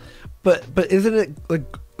 But isn't it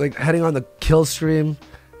like heading on the kill stream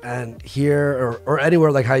and here or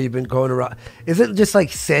anywhere, like how you've been going around? Isn't it just like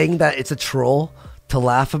saying that it's a troll to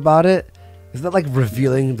laugh about it? Is that like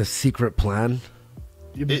revealing the secret plan?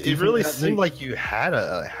 It really seemed like you had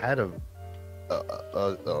a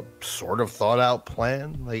sort of thought out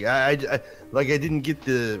plan. Like I didn't get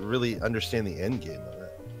to really understand the end game of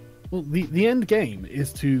it. Well, the end game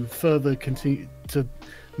is to further continue to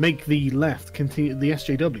make the left continue, the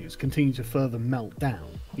SJWs continue to further melt down.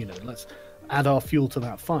 You know, let's add our fuel to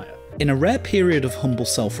that fire. In a rare period of humble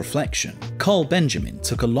self-reflection, Carl Benjamin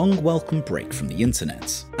took a long welcome break from the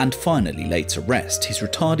internet, and finally laid to rest his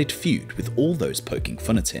retarded feud with all those poking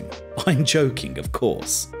fun at him. I'm joking, of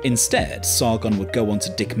course. Instead, Sargon would go on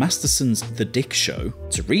to Dick Masterson's The Dick Show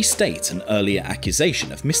to restate an earlier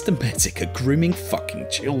accusation of Mr. Metica grooming fucking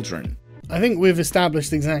children. I think we've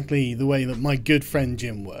established exactly the way that my good friend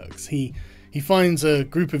Jim works. He finds a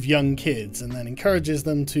group of young kids and then encourages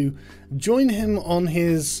them to join him on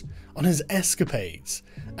his escapades.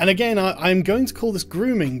 And again, I'm going to call this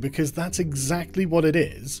grooming because that's exactly what it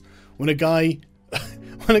is. When a guy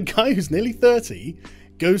who's nearly 30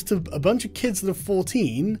 goes to a bunch of kids that are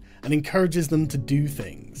 14 and encourages them to do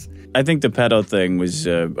things. I think the pedo thing was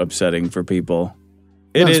upsetting for people.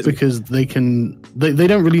 That's because they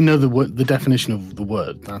don't really know the definition of the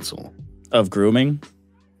word. That's all. Of grooming.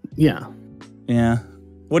 Yeah. Yeah.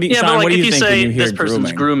 What do you? Yeah, Sean, but like what do if you you think when say you hear this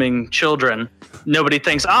person's grooming children, nobody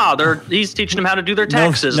thinks, he's teaching them how to do their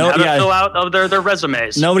taxes, and how to fill out of their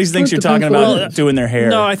resumes. Nobody thinks you're talking about doing their hair.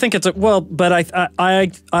 No, I think it's but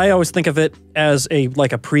I always think of it as a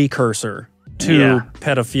precursor to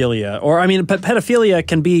pedophilia. Or, I mean, pedophilia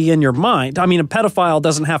can be in your mind. I mean, a pedophile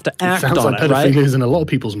doesn't have to act on it, right? Sounds like pedophilia is in a lot of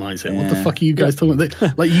people's minds here. What the fuck are you guys talking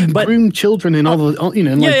about? Like, you groom children in other,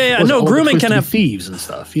 No, grooming can have thieves and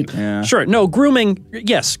stuff. You know? Yeah. Sure. No, grooming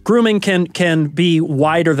can be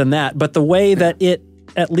wider than that. But the way that it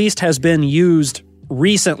at least has been used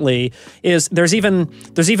recently is there's even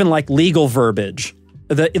like legal verbiage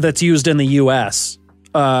that's used in the U.S.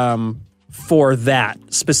 For that,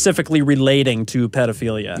 specifically relating to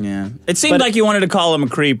pedophilia. Yeah. It seemed like you wanted to call him a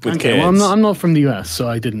creep with kids. Well, I'm not from the US, so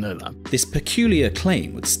I didn't know that. This peculiar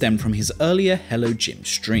claim would stem from his earlier Hello Jim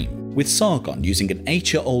stream, with Sargon using an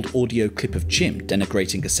 8-year-old audio clip of Jim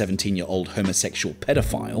denigrating a 17-year-old homosexual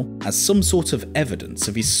pedophile as some sort of evidence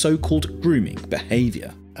of his so-called grooming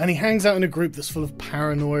behaviour. And he hangs out in a group that's full of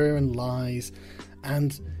paranoia and lies,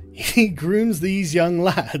 and he grooms these young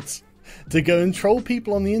lads to go and troll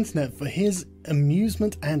people on the internet for his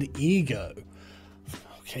amusement and ego.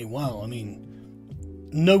 Okay, wow, I mean,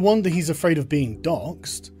 no wonder he's afraid of being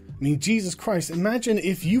doxxed. I mean, Jesus Christ, imagine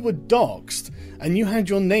if you were doxxed and you had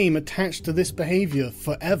your name attached to this behaviour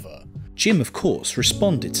forever. Jim, of course,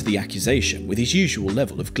 responded to the accusation with his usual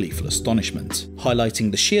level of gleeful astonishment,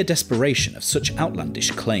 highlighting the sheer desperation of such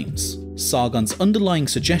outlandish claims. Sargon's underlying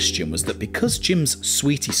suggestion was that because Jim's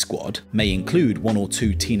Sweetie Squad may include 1 or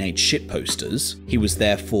 2 teenage shitposters, he was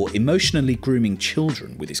therefore emotionally grooming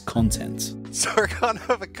children with his content. Sargon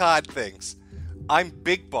of Akkad thinks, I'm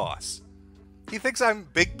Big Boss. He thinks I'm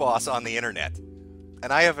Big Boss on the internet,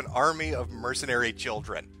 and I have an army of mercenary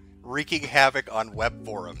children wreaking havoc on web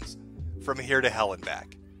forums from here to hell and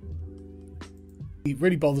back. It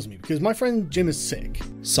really bothers me because my friend Jim is sick.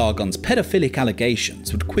 Sargon's pedophilic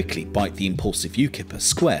allegations would quickly bite the impulsive UKIPper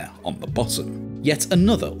square on the bottom. Yet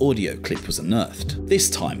another audio clip was unearthed,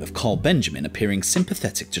 this time of Carl Benjamin appearing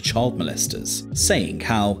sympathetic to child molesters, saying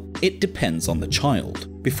how it depends on the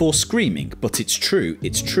child, before screaming "but it's true,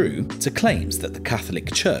 to claims that the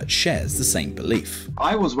Catholic Church shares the same belief.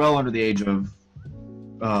 I was well under the age of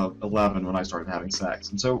 11 when I started having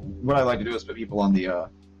sex, and so what I like to do is put people on the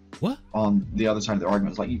on the other side of the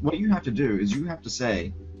argument. It's like, what you have to do is you have to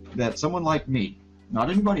say that someone like me, not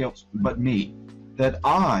anybody else, but me, that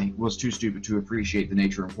I was too stupid to appreciate the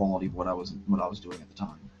nature and quality of what I was doing at the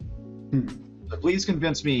time. So please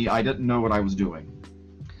convince me I didn't know what I was doing.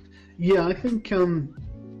 Yeah, I think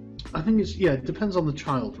it's, it depends on the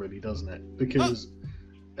child, really, doesn't it? Because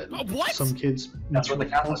what? Some kids. That's what the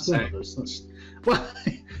Catholics say. Well,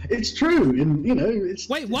 it's true, and it's.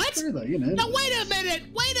 Wait, what? It's true, though, No, wait a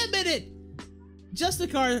minute!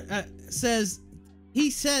 Justicar says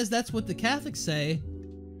that's what the Catholics say,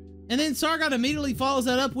 and then Sargon immediately follows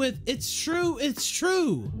that up with, it's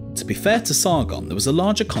true. To be fair to Sargon, there was a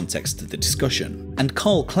larger context to the discussion, and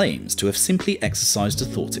Carl claims to have simply exercised a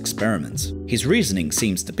thought experiment. His reasoning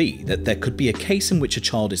seems to be that there could be a case in which a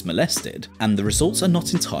child is molested, and the results are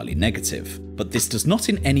not entirely negative. But this does not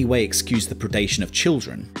in any way excuse the predation of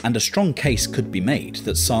children, and a strong case could be made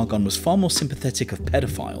that Sargon was far more sympathetic of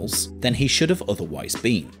pedophiles than he should have otherwise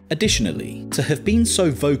been. Additionally, to have been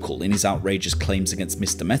so vocal in his outrageous claims against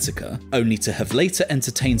Mr. Metica, only to have later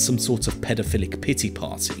entertained some sort of pedophilic pity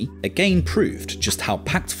party, again proved just how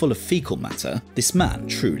packed full of fecal matter this man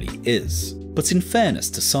truly is. But in fairness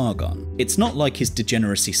to Sargon, it's not like his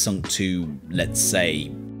degeneracy sunk to, let's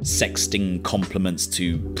say, sexting compliments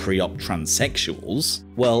to pre-op transsexuals.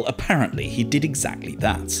 Well, apparently he did exactly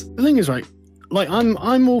that. The thing is, right, like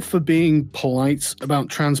I'm all for being polite about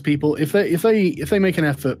trans people if they make an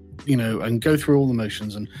effort, and go through all the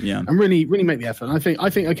motions and really make the effort. And I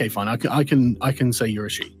think okay, fine, I can say you're a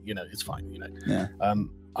she, it's fine, Yeah. I'm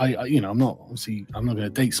not going to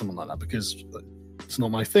date someone like that because it's not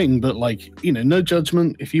my thing. But no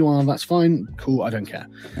judgment. If you are, that's fine, cool. I don't care.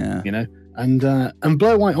 Yeah. And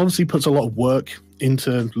Blair White obviously puts a lot of work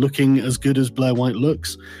into looking as good as Blair White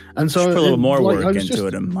looks, and so she should put a little more work into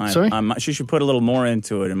it. Sorry? She should put a little more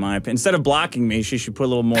into it, in my opinion. Instead of blocking me, she should put a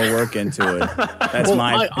little more work into it. That's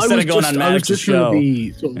instead of going on Maddox's show.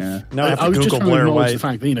 I was just trying to acknowledge the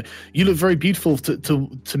fact that you look very beautiful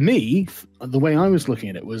to me. The way I was looking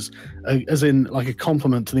at it was as in like a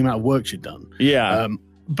compliment to the amount of work she'd done. Yeah.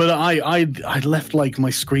 But I left my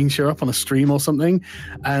screen share up on a stream or something,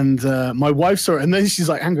 and my wife saw it, and then she's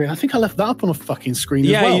like angry. I think I left that up on a fucking screen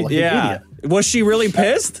as well. Like an idiot. Was she really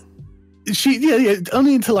pissed? She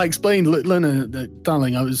only until I explained, Lena,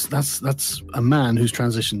 darling, that's a man who's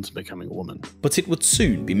transitioned to becoming a woman. But it would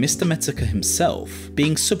soon be Mr. Metica himself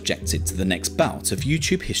being subjected to the next bout of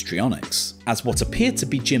YouTube histrionics, as what appeared to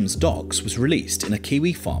be Jim's docs was released in a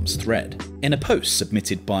Kiwi Farms thread. In a post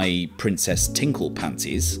submitted by Princess Tinkle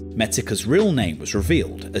Panties, Metica's real name was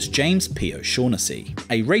revealed as James P. O'Shaughnessy,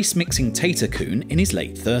 a race-mixing tater coon in his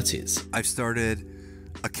late 30s. I've started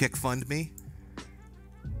a KickFundMe.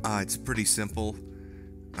 It's pretty simple.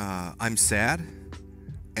 I'm sad,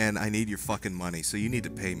 and I need your fucking money, so you need to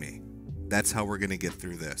pay me. That's how we're gonna get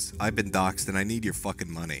through this. I've been doxxed, and I need your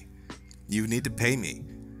fucking money. You need to pay me.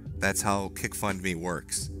 That's how KickFundMe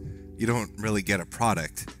works. You don't really get a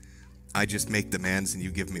product. I just make demands, and you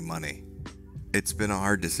give me money. It's been a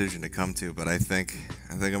hard decision to come to, but I think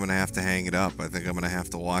I'm gonna have to hang it up. I think I'm gonna have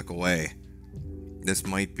to walk away. This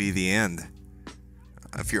might be the end.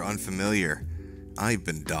 If you're unfamiliar, I've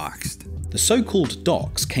been doxxed. The so-called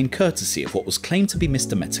dox came courtesy of what was claimed to be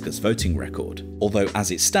Mr. Metica's voting record, although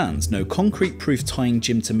as it stands, no concrete proof tying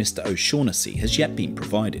Jim to Mr. O'Shaughnessy has yet been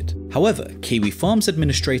provided. However, Kiwi Farms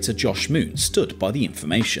administrator Josh Moon stood by the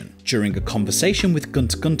information during a conversation with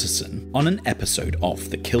Gunter Gunterson on an episode of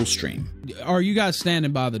The Kill Stream. Are you guys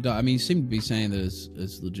standing by the doc? I mean, you seem to be saying that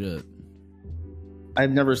it's legit.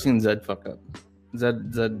 I've never seen Zed fuck up.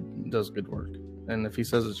 Zed does good work, and if he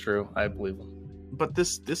says it's true, I believe him. But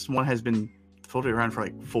this one has been floated around for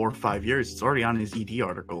like 4 or 5 years. It's already on his ED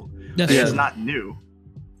article. It's not new.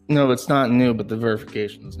 No, it's not new, but the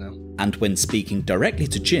verification is new. And when speaking directly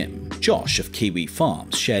to Jim, Josh of Kiwi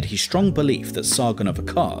Farms shared his strong belief that Sargon of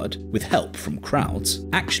Akkad, with help from crowds,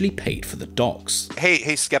 actually paid for the dogs.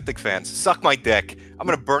 Hey, skeptic fans, suck my dick. I'm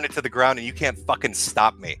gonna burn it to the ground and you can't fucking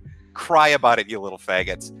stop me. Cry about it, you little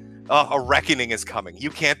faggots. Oh, a reckoning is coming. You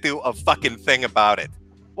can't do a fucking thing about it.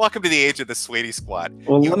 Welcome to the age of the Sweetie Squad.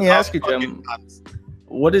 Well, let me ask you, Jim,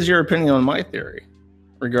 what is your opinion on my theory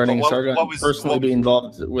regarding Sargon personally being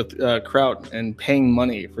involved with Kraut and paying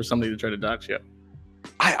money for somebody to try to dox you?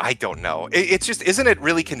 I don't know. It's just, isn't it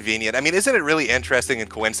really convenient? I mean, isn't it really interesting and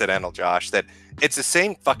coincidental, Josh, that it's the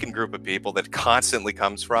same fucking group of people that constantly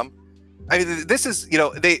comes from? I mean, this is,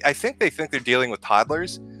 I think they think they're dealing with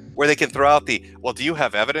toddlers, where they can throw out well, do you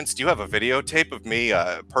have evidence? Do you have a videotape of me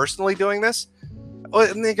personally doing this?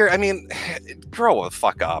 Well, nigger, I mean, grow the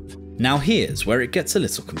fuck up. Now here's where it gets a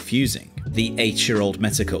little confusing. The 8-year-old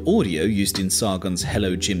Metica audio used in Sargon's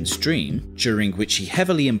Hello Jim stream, during which he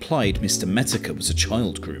heavily implied Mr. Metica was a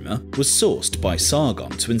child groomer, was sourced by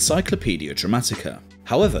Sargon to Encyclopedia Dramatica.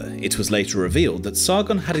 However, it was later revealed that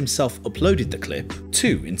Sargon had himself uploaded the clip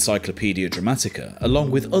to Encyclopedia Dramatica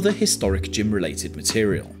along with other historic Jim-related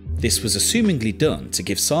material. This was assumingly done to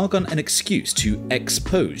give Sargon an excuse to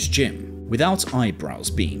expose Jim, without eyebrows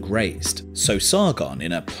being raised. So Sargon,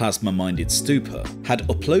 in a plasma-minded stupor, had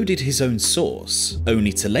uploaded his own source,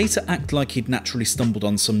 only to later act like he'd naturally stumbled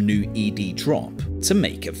on some new ED drop to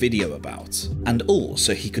make a video about, and all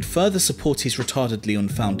so he could further support his retardedly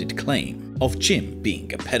unfounded claim of Jim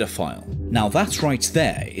being a pedophile. Now that right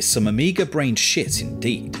there is some Amiga-brained shit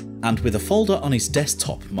indeed. And with a folder on his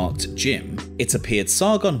desktop marked Jim, it appeared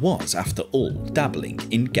Sargon was, after all, dabbling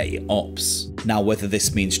in gay ops. Now whether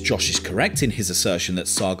this means Josh is correct in his assertion that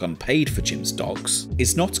Sargon paid for Jim's dogs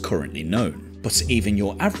is not currently known, but even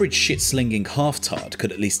your average shit-slinging half-tard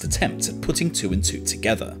could at least attempt at putting 2 and 2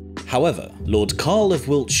 together. However, Lord Carl of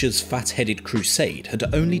Wiltshire's fat-headed crusade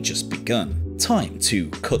had only just begun. Time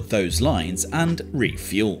to cut those lines and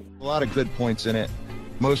refuel. A lot of good points in it,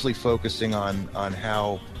 mostly focusing on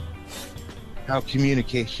how human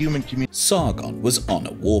communicate. Sargon was on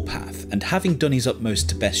a warpath, and having done his utmost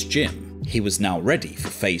to best Jim, he was now ready for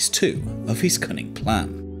phase 2 of his cunning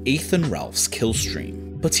plan, Ethan Ralph's kill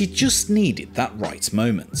stream. But he just needed that right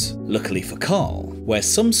moment. Luckily for Carl, where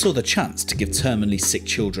some saw the chance to give terminally sick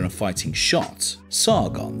children a fighting shot,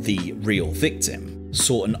 Sargon, the real victim,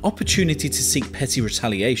 saw an opportunity to seek petty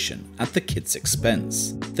retaliation at the kid's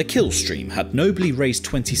expense. The kill stream had nobly raised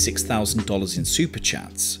 $26,000 in super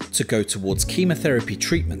chats to go towards chemotherapy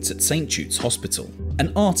treatments at St. Jude's Hospital.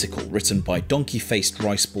 An article written by donkey-faced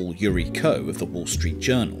riceball Yuri Ko of the Wall Street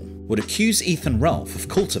Journal would accuse Ethan Ralph of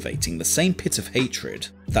cultivating the same pit of hatred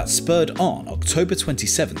that spurred on October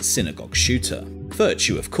 27th synagogue shooter.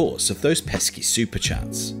 Virtue, of course, of those pesky super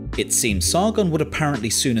chats. It seems Sargon would apparently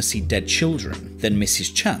sooner see dead children than miss his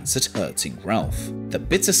chance at hurting Ralph. The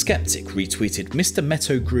bitter skeptic retweeted Mr.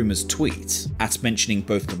 Meto Groomer's tweet at mentioning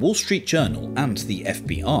both the Wall Street Journal and the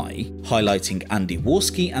FBI, highlighting Andy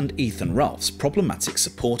Warski and Ethan Ralph's problematic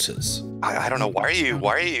supporters. I don't know, why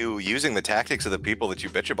are you using the tactics of the people that you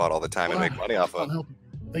bitch about all the time and make money off of?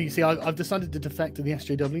 You see, I've decided to defect to the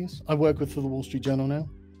SJWs. I work with for the Wall Street Journal now.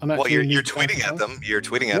 Well, you're tweeting at them. You're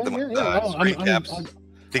tweeting at them with screen caps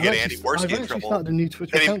to get Andy Warski in trouble. A new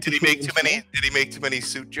Twitter did he make too many? Did he make too many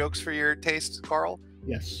suit jokes for your taste, Carl?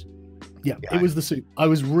 Yes. Yeah, it was the suit. I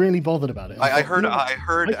was really bothered about it. I heard. I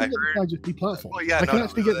just deplatform. Well, yeah, I can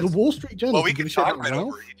actually get the Wall Street Journal. Well, we can talk right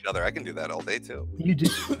over each other. I can do that all day too. You do.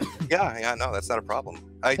 Yeah, no, that's not a problem.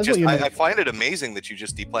 I find it amazing that you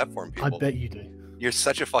just deplatform people. I bet you do. You're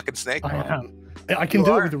such a fucking snake. I am. I can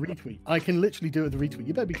do it with a retweet. I can literally do it with a retweet.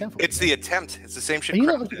 You better be careful. It's the attempt. It's the same shit. Are you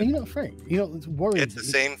not afraid? You're not worried. It's the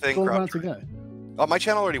same thing. All about to go. Oh, my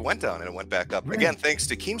channel already went down and it went back up again, thanks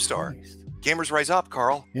to Keemstar. Gamers rise up,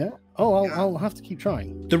 Carl. Yeah. I'll have to keep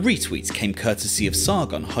trying. The retweet came courtesy of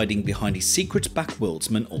Sargon hiding behind his secret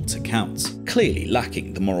backworldsman alt account, clearly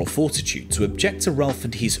lacking the moral fortitude to object to Ralph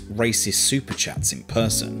and his racist super chats in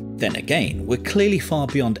person. Then again, we're clearly far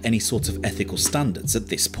beyond any sort of ethical standards at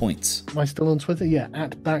this point. Am I still on Twitter? Yeah,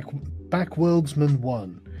 at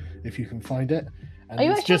backworldsman1, if you can find it. And are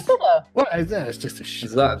you it's actually just, on Twitter? well, it's just a shit.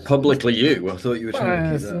 Is that publicly you? I thought you were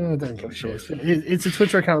trying to keep that. Don't give a shit. It's a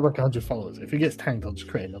Twitter account with like 100 followers. If it gets tagged, I'll just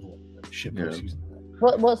create another one. Shit,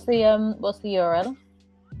 What's the URL?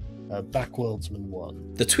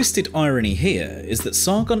 Backworldsman1. The twisted irony here is that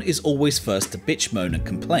Sargon is always first to bitch, moan and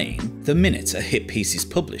complain the minute a hit piece is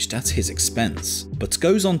published at his expense, but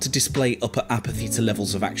goes on to display upper apathy to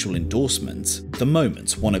levels of actual endorsement the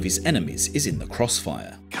moment one of his enemies is in the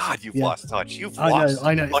crossfire. God, you've lost touch. You've lost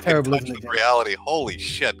I know. It's fucking terrible, touch isn't with it? reality. Holy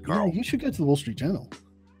shit, Carl. Yeah, you should go to the Wall Street Journal.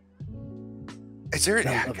 Is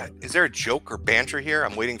there a joke or banter here?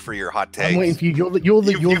 I'm waiting for your hot takes. I'm waiting for you.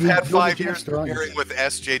 You've had 5 years preparing with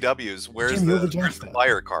SJWs. Where's the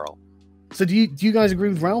fire, Carl? So do you guys agree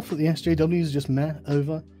with Ralph that the SJWs are just meh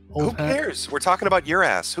over? Who cares? We're talking about your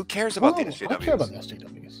ass. Who cares about the SJWs? I care about the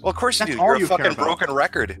SJWs. Well, of course you do. That's all You're a you care fucking about. broken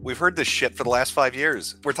record. We've heard this shit for the last 5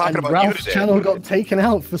 years. We're talking about Ralph's you today. channel got taken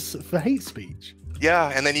out for hate speech.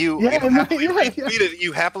 Yeah, and then you happily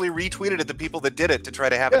retweeted it to people that did it to try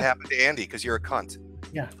to have it happen to Andy because you're a cunt.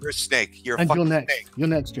 Yeah. You're a snake. You're a And fucking you're next. snake. You're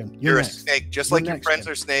next, Jim. You're a next. snake, just You're like your next, friends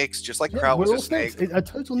Jim. are snakes, just like Yeah, Kraut was we're a all snakes. snake. A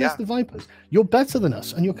total nest of vipers. You're better than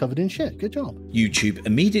us, and you're covered in shit. Good job. YouTube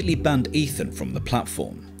immediately banned Ethan from the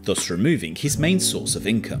platform, thus removing his main source of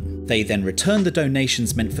income. They then returned the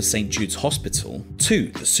donations meant for St. Jude's Hospital to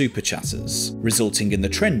the super chatters, resulting in the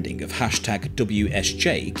trending of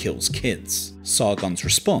 #WSJ kills kids. Sargon's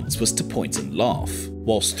response was to point and laugh,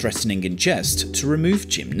 whilst threatening in jest to remove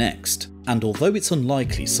Jim next. And although it's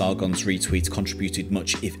unlikely Sargon's retweet contributed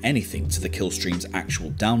much, if anything, to the killstream's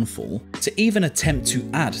actual downfall, to even attempt to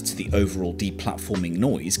add to the overall deplatforming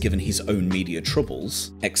noise given his own media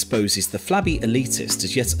troubles, exposes the flabby elitist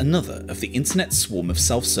as yet another of the internet's swarm of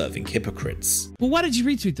self-serving hypocrites. Well, why did you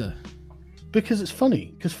retweet that? Because it's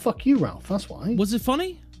funny. Because fuck you, Ralph. That's why. Was it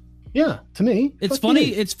funny? Yeah, to me. It's fuck funny.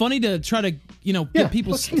 you. It's funny to try to, get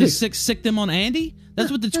people to sick them on Andy. That's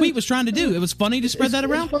what the tweet was trying to do. It was funny to spread that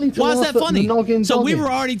around. Why is that funny? So we were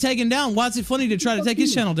already taken down. Why is it funny to try to take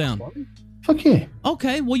his channel down? Fuck you.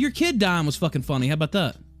 Okay, well your kid dying was fucking funny. How about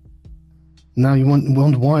that? Now you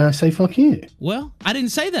wonder why I say fuck you. Well, I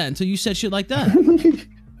didn't say that until you said shit like that.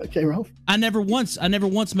 Okay, Ralph. I never once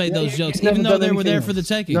made those jokes, even though they were there for the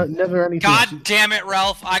taking. No, never anything. God damn it,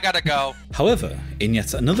 Ralph! I gotta go. However, in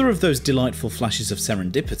yet another of those delightful flashes of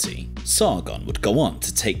serendipity, Sargon would go on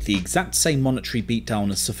to take the exact same monetary beatdown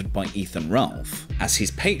as suffered by Ethan Ralph, as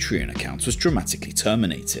his Patreon account was dramatically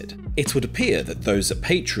terminated. It would appear that those at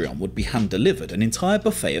Patreon would be hand-delivered an entire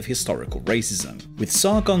buffet of historical racism, with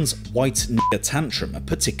Sargon's white nigger tantrum a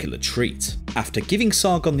particular treat. After giving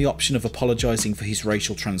Sargon the option of apologising for his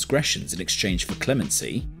racial transgressions in exchange for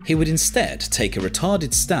clemency, he would instead take a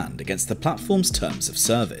retarded stand against the platform's terms of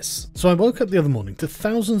service. So I woke up the other morning to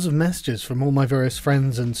thousands of messages from all my various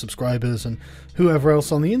friends and subscribers and whoever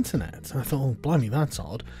else on the internet. And I thought, oh, blimey, that's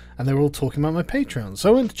odd. And they were all talking about my Patreon. So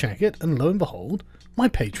I went to check it, and lo and behold, my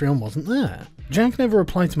Patreon wasn't there. Jack never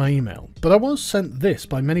replied to my email, but I was sent this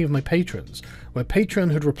by many of my patrons, where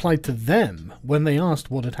Patreon had replied to them when they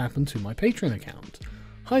asked what had happened to my Patreon account.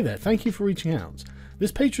 Hi there, thank you for reaching out.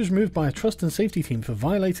 This page was removed by a trust and safety team for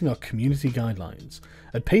violating our community guidelines.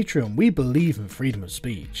 At Patreon, we believe in freedom of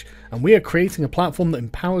speech, and we are creating a platform that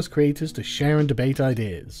empowers creators to share and debate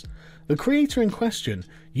ideas. The creator in question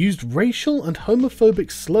used racial and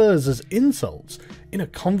homophobic slurs as insults in a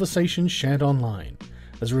conversation shared online.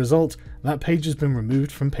 As a result, that page has been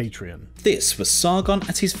removed from Patreon. This was Sargon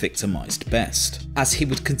at his victimised best, as he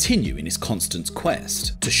would continue in his constant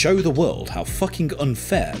quest to show the world how fucking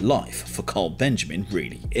unfair life for Carl Benjamin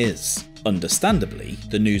really is. Understandably,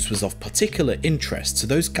 the news was of particular interest to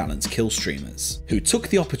those gallant kill streamers, who took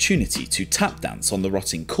the opportunity to tap dance on the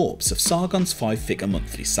rotting corpse of Sargon's 5-figure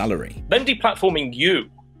monthly salary. Them deplatforming you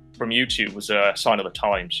from YouTube was a sign of the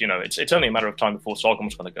times. It's only a matter of time before Sargon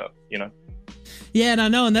was going to go, Yeah, and I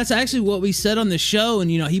know, and that's actually what we said on the show,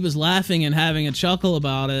 and he was laughing and having a chuckle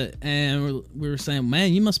about it, and we were saying,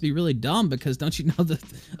 man, you must be really dumb, because don't you know that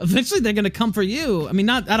eventually they're going to come for you? I mean,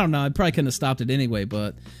 I don't know, I probably couldn't have stopped it anyway,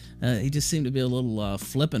 but he just seemed to be a little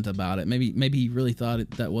flippant about it. Maybe he really thought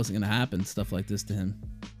that wasn't going to happen, stuff like this to him.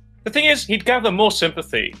 The thing is, he'd gather more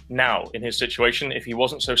sympathy now in his situation if he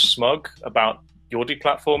wasn't so smug about your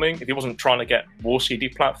deplatforming, if he wasn't trying to get Warsy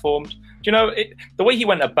deplatformed. The way he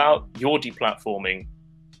went about your deplatforming,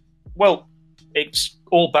 well, it's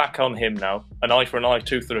all back on him now. An eye for an eye,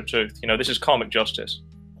 tooth for a tooth. You know, this is karmic justice.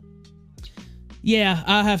 Yeah,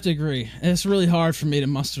 I have to agree. It's really hard for me to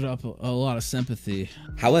muster up a lot of sympathy.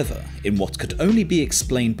 However, in what could only be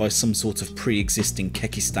explained by some sort of pre-existing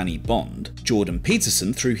Kekistani bond, Jordan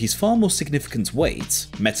Peterson threw his far more significant weight,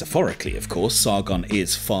 metaphorically of course, Sargon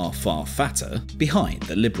is far, far fatter, behind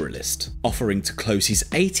the liberalist, offering to close his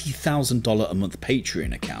 $80,000 a month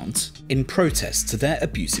Patreon account in protest to their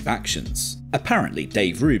abusive actions. Apparently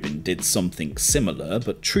Dave Rubin did something similar,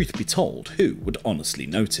 but truth be told, who would honestly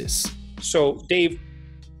notice? So, Dave,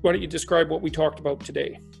 why don't you describe what we talked about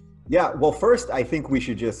today? Yeah, well, first, I think we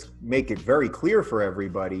should just make it very clear for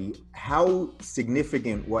everybody how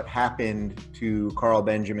significant what happened to Carl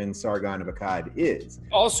Benjamin Sargon of Akkad is.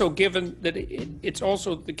 Also, given that it's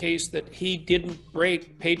also the case that he didn't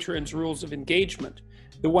break Patreon's rules of engagement,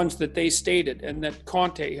 the ones that they stated, and that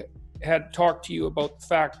Conte had talked to you about the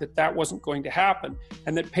fact that that wasn't going to happen,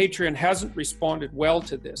 and that Patreon hasn't responded well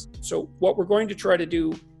to this. So what we're going to try to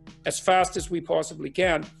do as fast as we possibly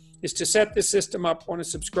can is to set this system up on a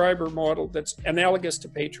subscriber model that's analogous to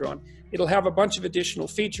Patreon. It'll have a bunch of additional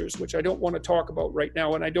features, which I don't want to talk about right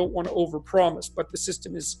now, and I don't want to overpromise, but the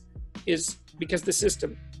system is because the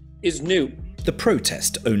system is new. The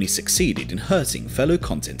protest only succeeded in hurting fellow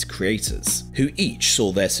content creators, who each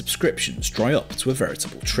saw their subscriptions dry up to a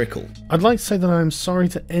veritable trickle. I'd like to say that I am sorry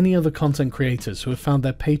to any other content creators who have found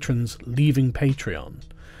their patrons leaving Patreon.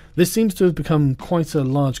 This seems to have become quite a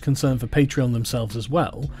large concern for Patreon themselves as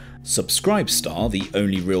well. Subscribestar, the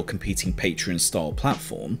only real competing Patreon-style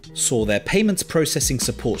platform, saw their payments processing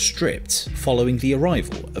support stripped following the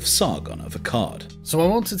arrival of Sargon of Akkad. So I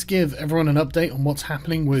wanted to give everyone an update on what's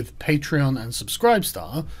happening with Patreon and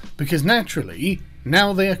Subscribestar, because naturally,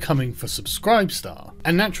 now they are coming for Subscribestar.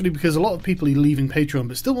 And naturally, because a lot of people are leaving Patreon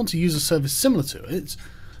but still want to use a service similar to it,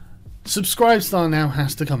 Subscribestar now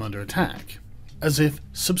has to come under attack. As if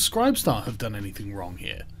Subscribestar have done anything wrong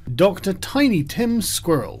here. Dr. Tiny Tim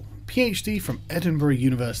Squirrel, PhD from Edinburgh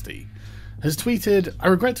University, has tweeted, "I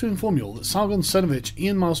regret to inform you all that Sargon Cernovich,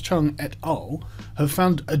 Ian Miles Chung et al. Have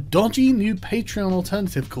found a dodgy new Patreon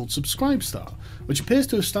alternative called Subscribestar, which appears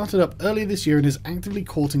to have started up earlier this year and is actively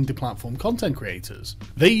courting deplatform content creators.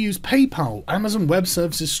 They use PayPal, Amazon Web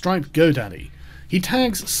Services, Stripe, GoDaddy. He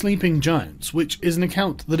tags Sleeping Giants, which is an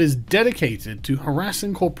account that is dedicated to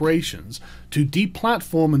harassing corporations to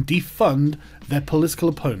deplatform and defund their political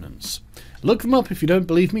opponents. Look them up if you don't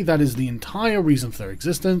believe me, that is the entire reason for their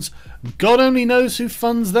existence. God only knows who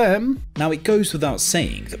funds them." Now, it goes without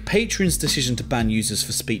saying that Patreon's decision to ban users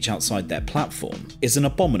for speech outside their platform is an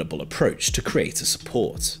abominable approach to creator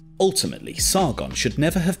support. Ultimately, Sargon should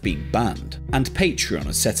never have been banned, and Patreon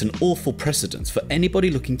has set an awful precedent for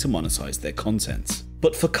anybody looking to monetize their content.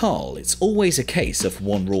 But for Carl, it's always a case of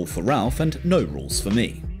one rule for Ralph and no rules for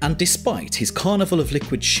me. And despite his carnival of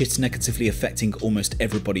liquid shit negatively affecting almost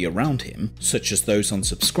everybody around him, such as those on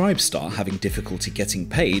Subscribestar having difficulty getting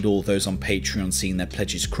paid or those on Patreon seeing their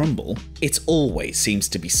pledges crumble, it always seems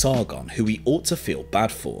to be Sargon who we ought to feel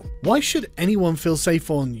bad for. Why should anyone feel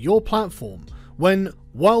safe on your platform when,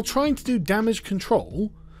 while trying to do damage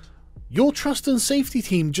control, your trust and safety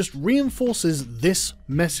team just reinforces this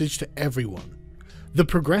message to everyone? The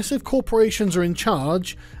progressive corporations are in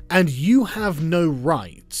charge, and you have no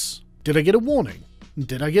rights. Did I get a warning?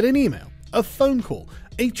 Did I get an email? A phone call?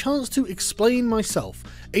 A chance to explain myself?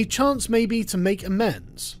 A chance maybe to make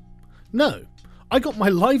amends? No. I got my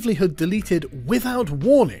livelihood deleted without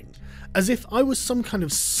warning, as if I was some kind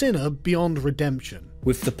of sinner beyond redemption.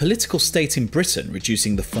 With the political state in Britain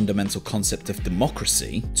reducing the fundamental concept of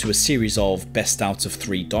democracy to a series of best out of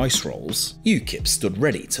 3 dice rolls, UKIP stood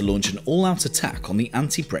ready to launch an all-out attack on the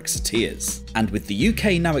anti-Brexiteers. And with the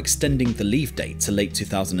UK now extending the leave date to late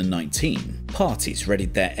 2019, parties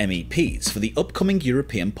readied their MEPs for the upcoming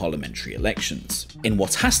European parliamentary elections. In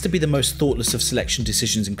what has to be the most thoughtless of selection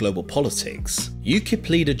decisions in global politics, UKIP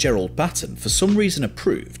leader Gerald Batten for some reason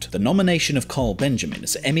approved the nomination of Carl Benjamin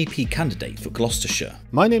as MEP candidate for Gloucestershire.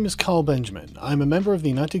 My name is Carl Benjamin. I'm a member of the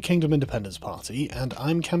United Kingdom Independence Party, and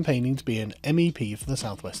I'm campaigning to be an MEP for the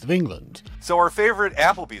southwest of England. So our favorite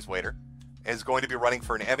Applebee's waiter is going to be running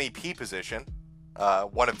for an MEP position,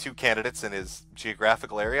 one of 2 candidates in his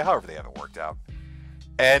geographical area, however they haven't worked out.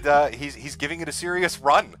 And he's giving it a serious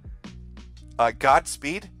run.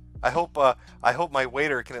 Godspeed. I hope my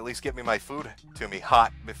waiter can at least get me my food to me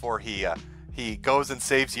hot before he goes and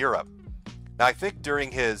saves Europe. Now, I think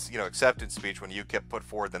during his acceptance speech when UKIP put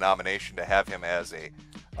forward the nomination to have him as a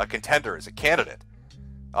contender, as a candidate,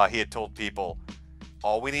 he had told people,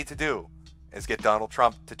 all we need to do is get Donald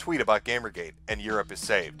Trump to tweet about Gamergate, and Europe is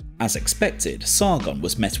saved. As expected, Sargon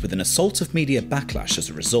was met with an assault of media backlash as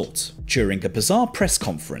a result. During a bizarre press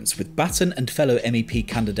conference with Batten and fellow MEP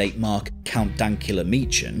candidate Mark Count Dankula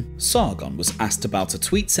Meechan, Sargon was asked about a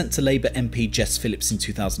tweet sent to Labour MP Jess Phillips in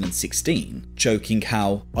 2016, joking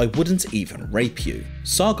how, "I wouldn't even rape you."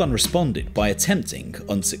 Sargon responded by attempting,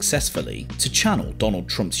 unsuccessfully, to channel Donald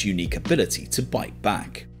Trump's unique ability to bite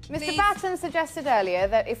back. Mr. Batten suggested earlier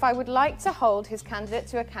that if I would like to hold his candidate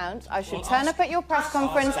to account, I should turn up at your press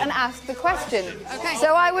conference and ask the question. Okay.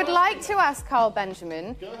 So I would like to ask Carl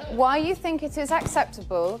Benjamin why you think it is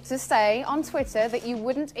acceptable to say on Twitter that you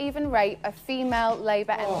wouldn't even rape a female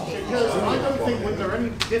Labour MP. Because I don't think that there are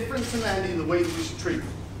any difference in that in the way that we should treat them.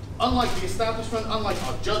 Unlike the establishment, unlike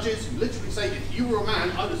our judges who literally say if you were a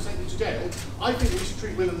man, I would send you to jail, I think we should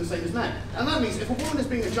treat women the same as men. And that means if a woman is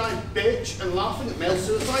being a giant bitch and laughing at male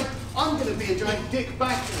suicide, I'm going to be a giant dick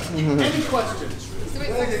back to her. Any questions? So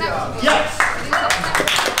it's acceptable? Yes!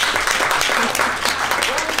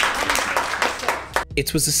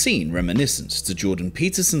 It was a scene reminiscent to Jordan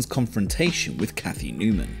Peterson's confrontation with Kathy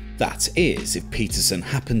Newman. That is, if Peterson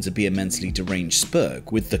happened to be a mentally deranged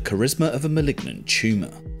spurg with the charisma of a malignant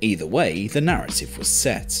tumour. Either way, the narrative was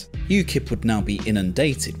set. UKIP would now be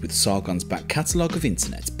inundated with Sargon's back catalogue of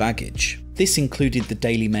internet baggage. This included the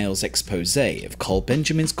Daily Mail's expose of Carl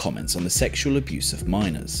Benjamin's comments on the sexual abuse of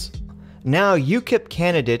minors. Now, UKIP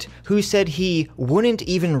candidate who said he wouldn't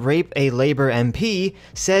even rape a Labour MP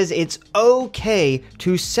says it's okay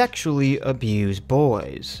to sexually abuse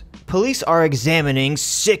boys. Police are examining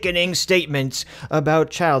sickening statements about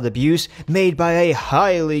child abuse made by a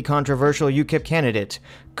highly controversial UKIP candidate.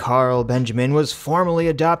 Carl Benjamin was formally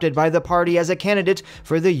adopted by the party as a candidate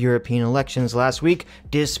for the European elections last week,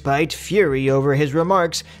 despite fury over his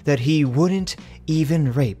remarks that he wouldn't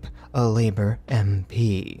even rape a Labour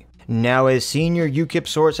MP. Now, a senior UKIP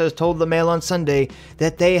source has told the Mail on Sunday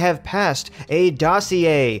that they have passed a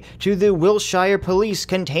dossier to the Wiltshire police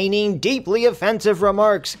containing deeply offensive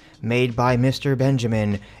remarks made by Mr.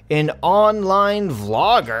 Benjamin, an online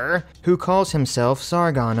vlogger who calls himself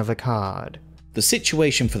Sargon of Akkad. The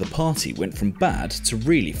situation for the party went from bad to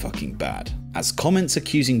really fucking bad, as comments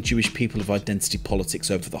accusing Jewish people of identity politics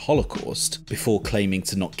over the Holocaust, before claiming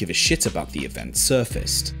to not give a shit about the event,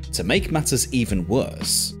 surfaced. To make matters even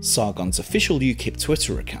worse, Sargon's official UKIP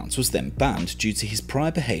Twitter account was then banned due to his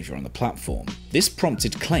prior behaviour on the platform. This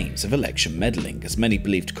prompted claims of election meddling, as many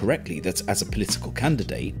believed correctly that as a political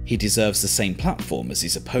candidate, he deserves the same platform as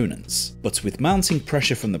his opponents. But with mounting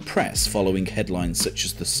pressure from the press following headlines such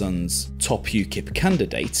as The Sun's top UKIP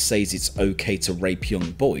candidate says it's okay to rape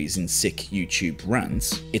young boys in sick YouTube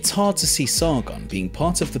rants, it's hard to see Sargon being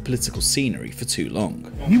part of the political scenery for too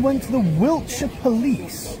long. You went to the Wiltshire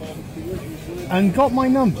police and got my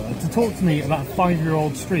number to talk to me about a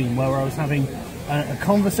 5-year-old stream where I was having a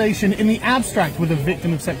conversation in the abstract with a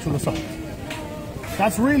victim of sexual assault.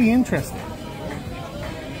 That's really interesting.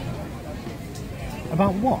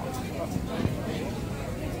 About what?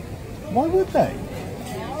 Why would they?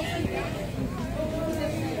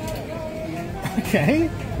 Okay.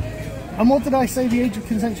 And what did I say the age of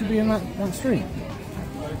consent should be in that stream?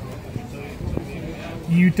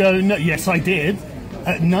 You don't know? Yes, I did.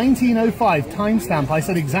 At 1905 timestamp, I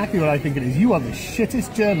said exactly what I think it is. You are the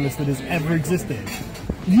shittest journalist that has ever existed.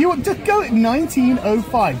 You just go at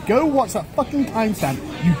 1905. Go watch that fucking timestamp,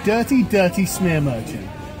 you dirty, dirty smear merchant.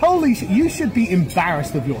 Holy shit, you should be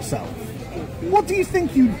embarrassed of yourself. What do you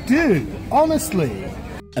think you do? Honestly.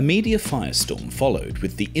 A media firestorm followed,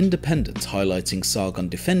 with The Independent highlighting Sargon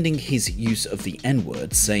defending his use of the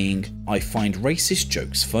N-word, saying, "I find racist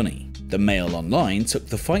jokes funny." The Mail Online took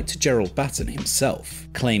the fight to Gerald Batten himself,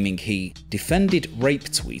 claiming he defended rape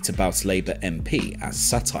tweet about Labour MP as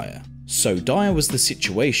satire. So dire was the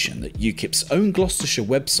situation that UKIP's own Gloucestershire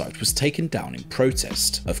website was taken down in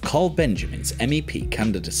protest of Carl Benjamin's MEP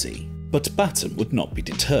candidacy. But Batten would not be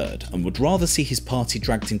deterred and would rather see his party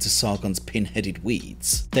dragged into Sargon's pin-headed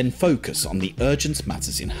weeds than focus on the urgent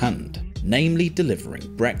matters in hand, namely delivering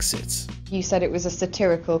Brexit. You said it was a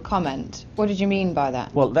satirical comment. What did you mean by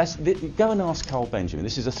that? Well, go and ask Carl Benjamin.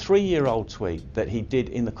 This is a 3-year-old tweet that he did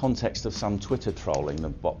in the context of some Twitter trolling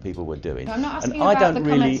of what people were doing. No, I'm not asking about the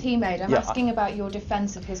comments he made. I'm asking about your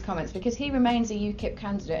defence of his comments, because he remains a UKIP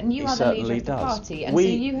candidate and you are the leader of the party, and so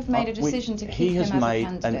you have made a decision to keep him as a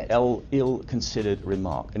candidate. He has made an ill-considered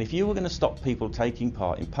remark, and if you were going to stop people taking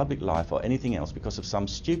part in public life or anything else because of some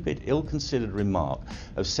stupid, ill-considered remark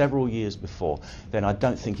of several years before, then I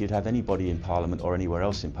don't think you'd have anybody anybody in Parliament or anywhere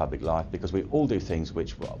else in public life, because we all do things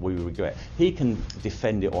which we regret. He can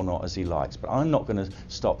defend it or not as he likes, but I'm not going to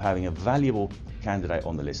stop having a valuable candidate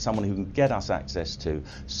on the list, someone who can get us access to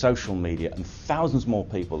social media and thousands more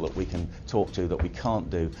people that we can talk to that we can't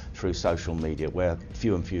do through social media, where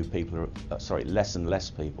few and few people are, less and less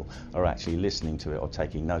people are actually listening to it or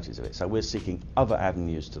taking notice of it. So we're seeking other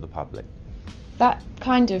avenues to the public. That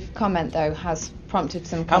kind of comment, though, has prompted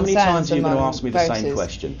some concerns. How many times are you going to ask me the voters? same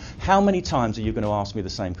question? How many times are you going to ask me the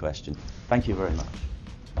same question? Thank you very much.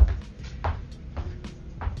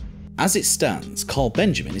 As it stands, Carl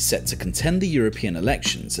Benjamin is set to contend the European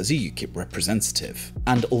elections as a UKIP representative,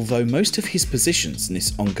 and although most of his positions in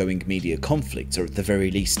this ongoing media conflict are at the very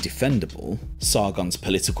least defendable, Sargon's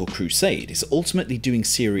political crusade is ultimately doing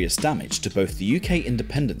serious damage to both the UK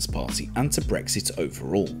Independence Party and to Brexit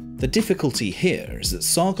overall. The difficulty here is that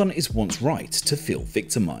Sargon is once right to feel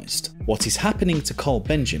victimised. What is happening to Carl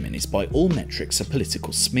Benjamin is by all metrics a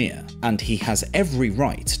political smear, and he has every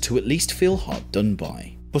right to at least feel hard done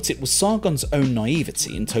by. But it was Sargon's own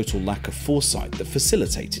naivety and total lack of foresight that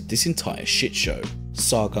facilitated this entire shitshow.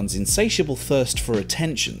 Sargon's insatiable thirst for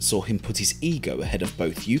attention saw him put his ego ahead of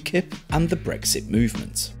both UKIP and the Brexit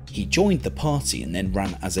movement. He joined the party and then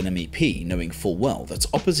ran as an MEP, knowing full well that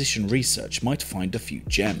opposition research might find a few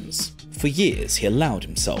gems. For years, he allowed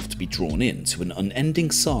himself to be drawn into an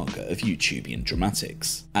unending saga of YouTubian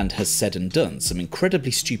dramatics, and has said and done some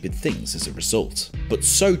incredibly stupid things as a result. But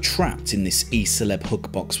so trapped in this e-celeb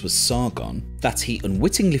hookbox was Sargon, that he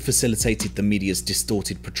unwittingly facilitated the media's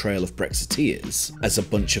distorted portrayal of Brexiteers as a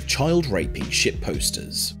bunch of child-raping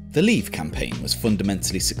shitposters. The Leave campaign was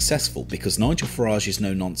fundamentally successful because Nigel Farage's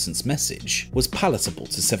no-nonsense message was palatable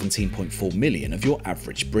to 17.4 million of your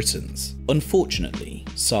average Britons. Unfortunately,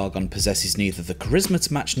 Sargon possesses neither the charisma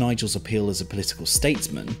to match Nigel's appeal as a political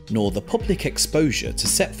statesman, nor the public exposure to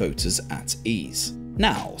set voters at ease.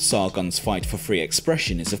 Now, Sargon's fight for free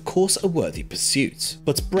expression is of course a worthy pursuit,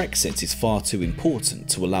 but Brexit is far too important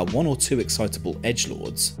to allow one or two excitable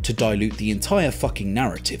edgelords to dilute the entire fucking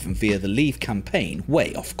narrative and veer the Leave campaign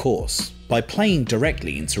way off course. By playing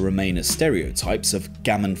directly into Remainers' stereotypes of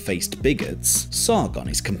gammon-faced bigots, Sargon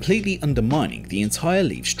is completely undermining the entire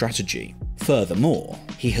Leave strategy. Furthermore,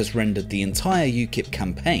 he has rendered the entire UKIP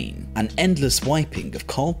campaign an endless wiping of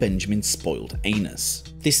Carl Benjamin's spoiled anus.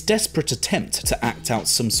 This desperate attempt to act out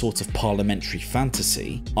some sort of parliamentary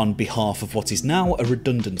fantasy on behalf of what is now a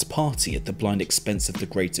redundant party at the blind expense of the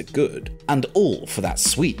greater good, and all for that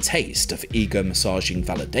sweet taste of ego-massaging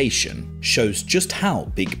validation, shows just how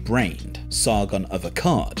big-brained Sargon of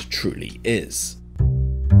Akkad truly is.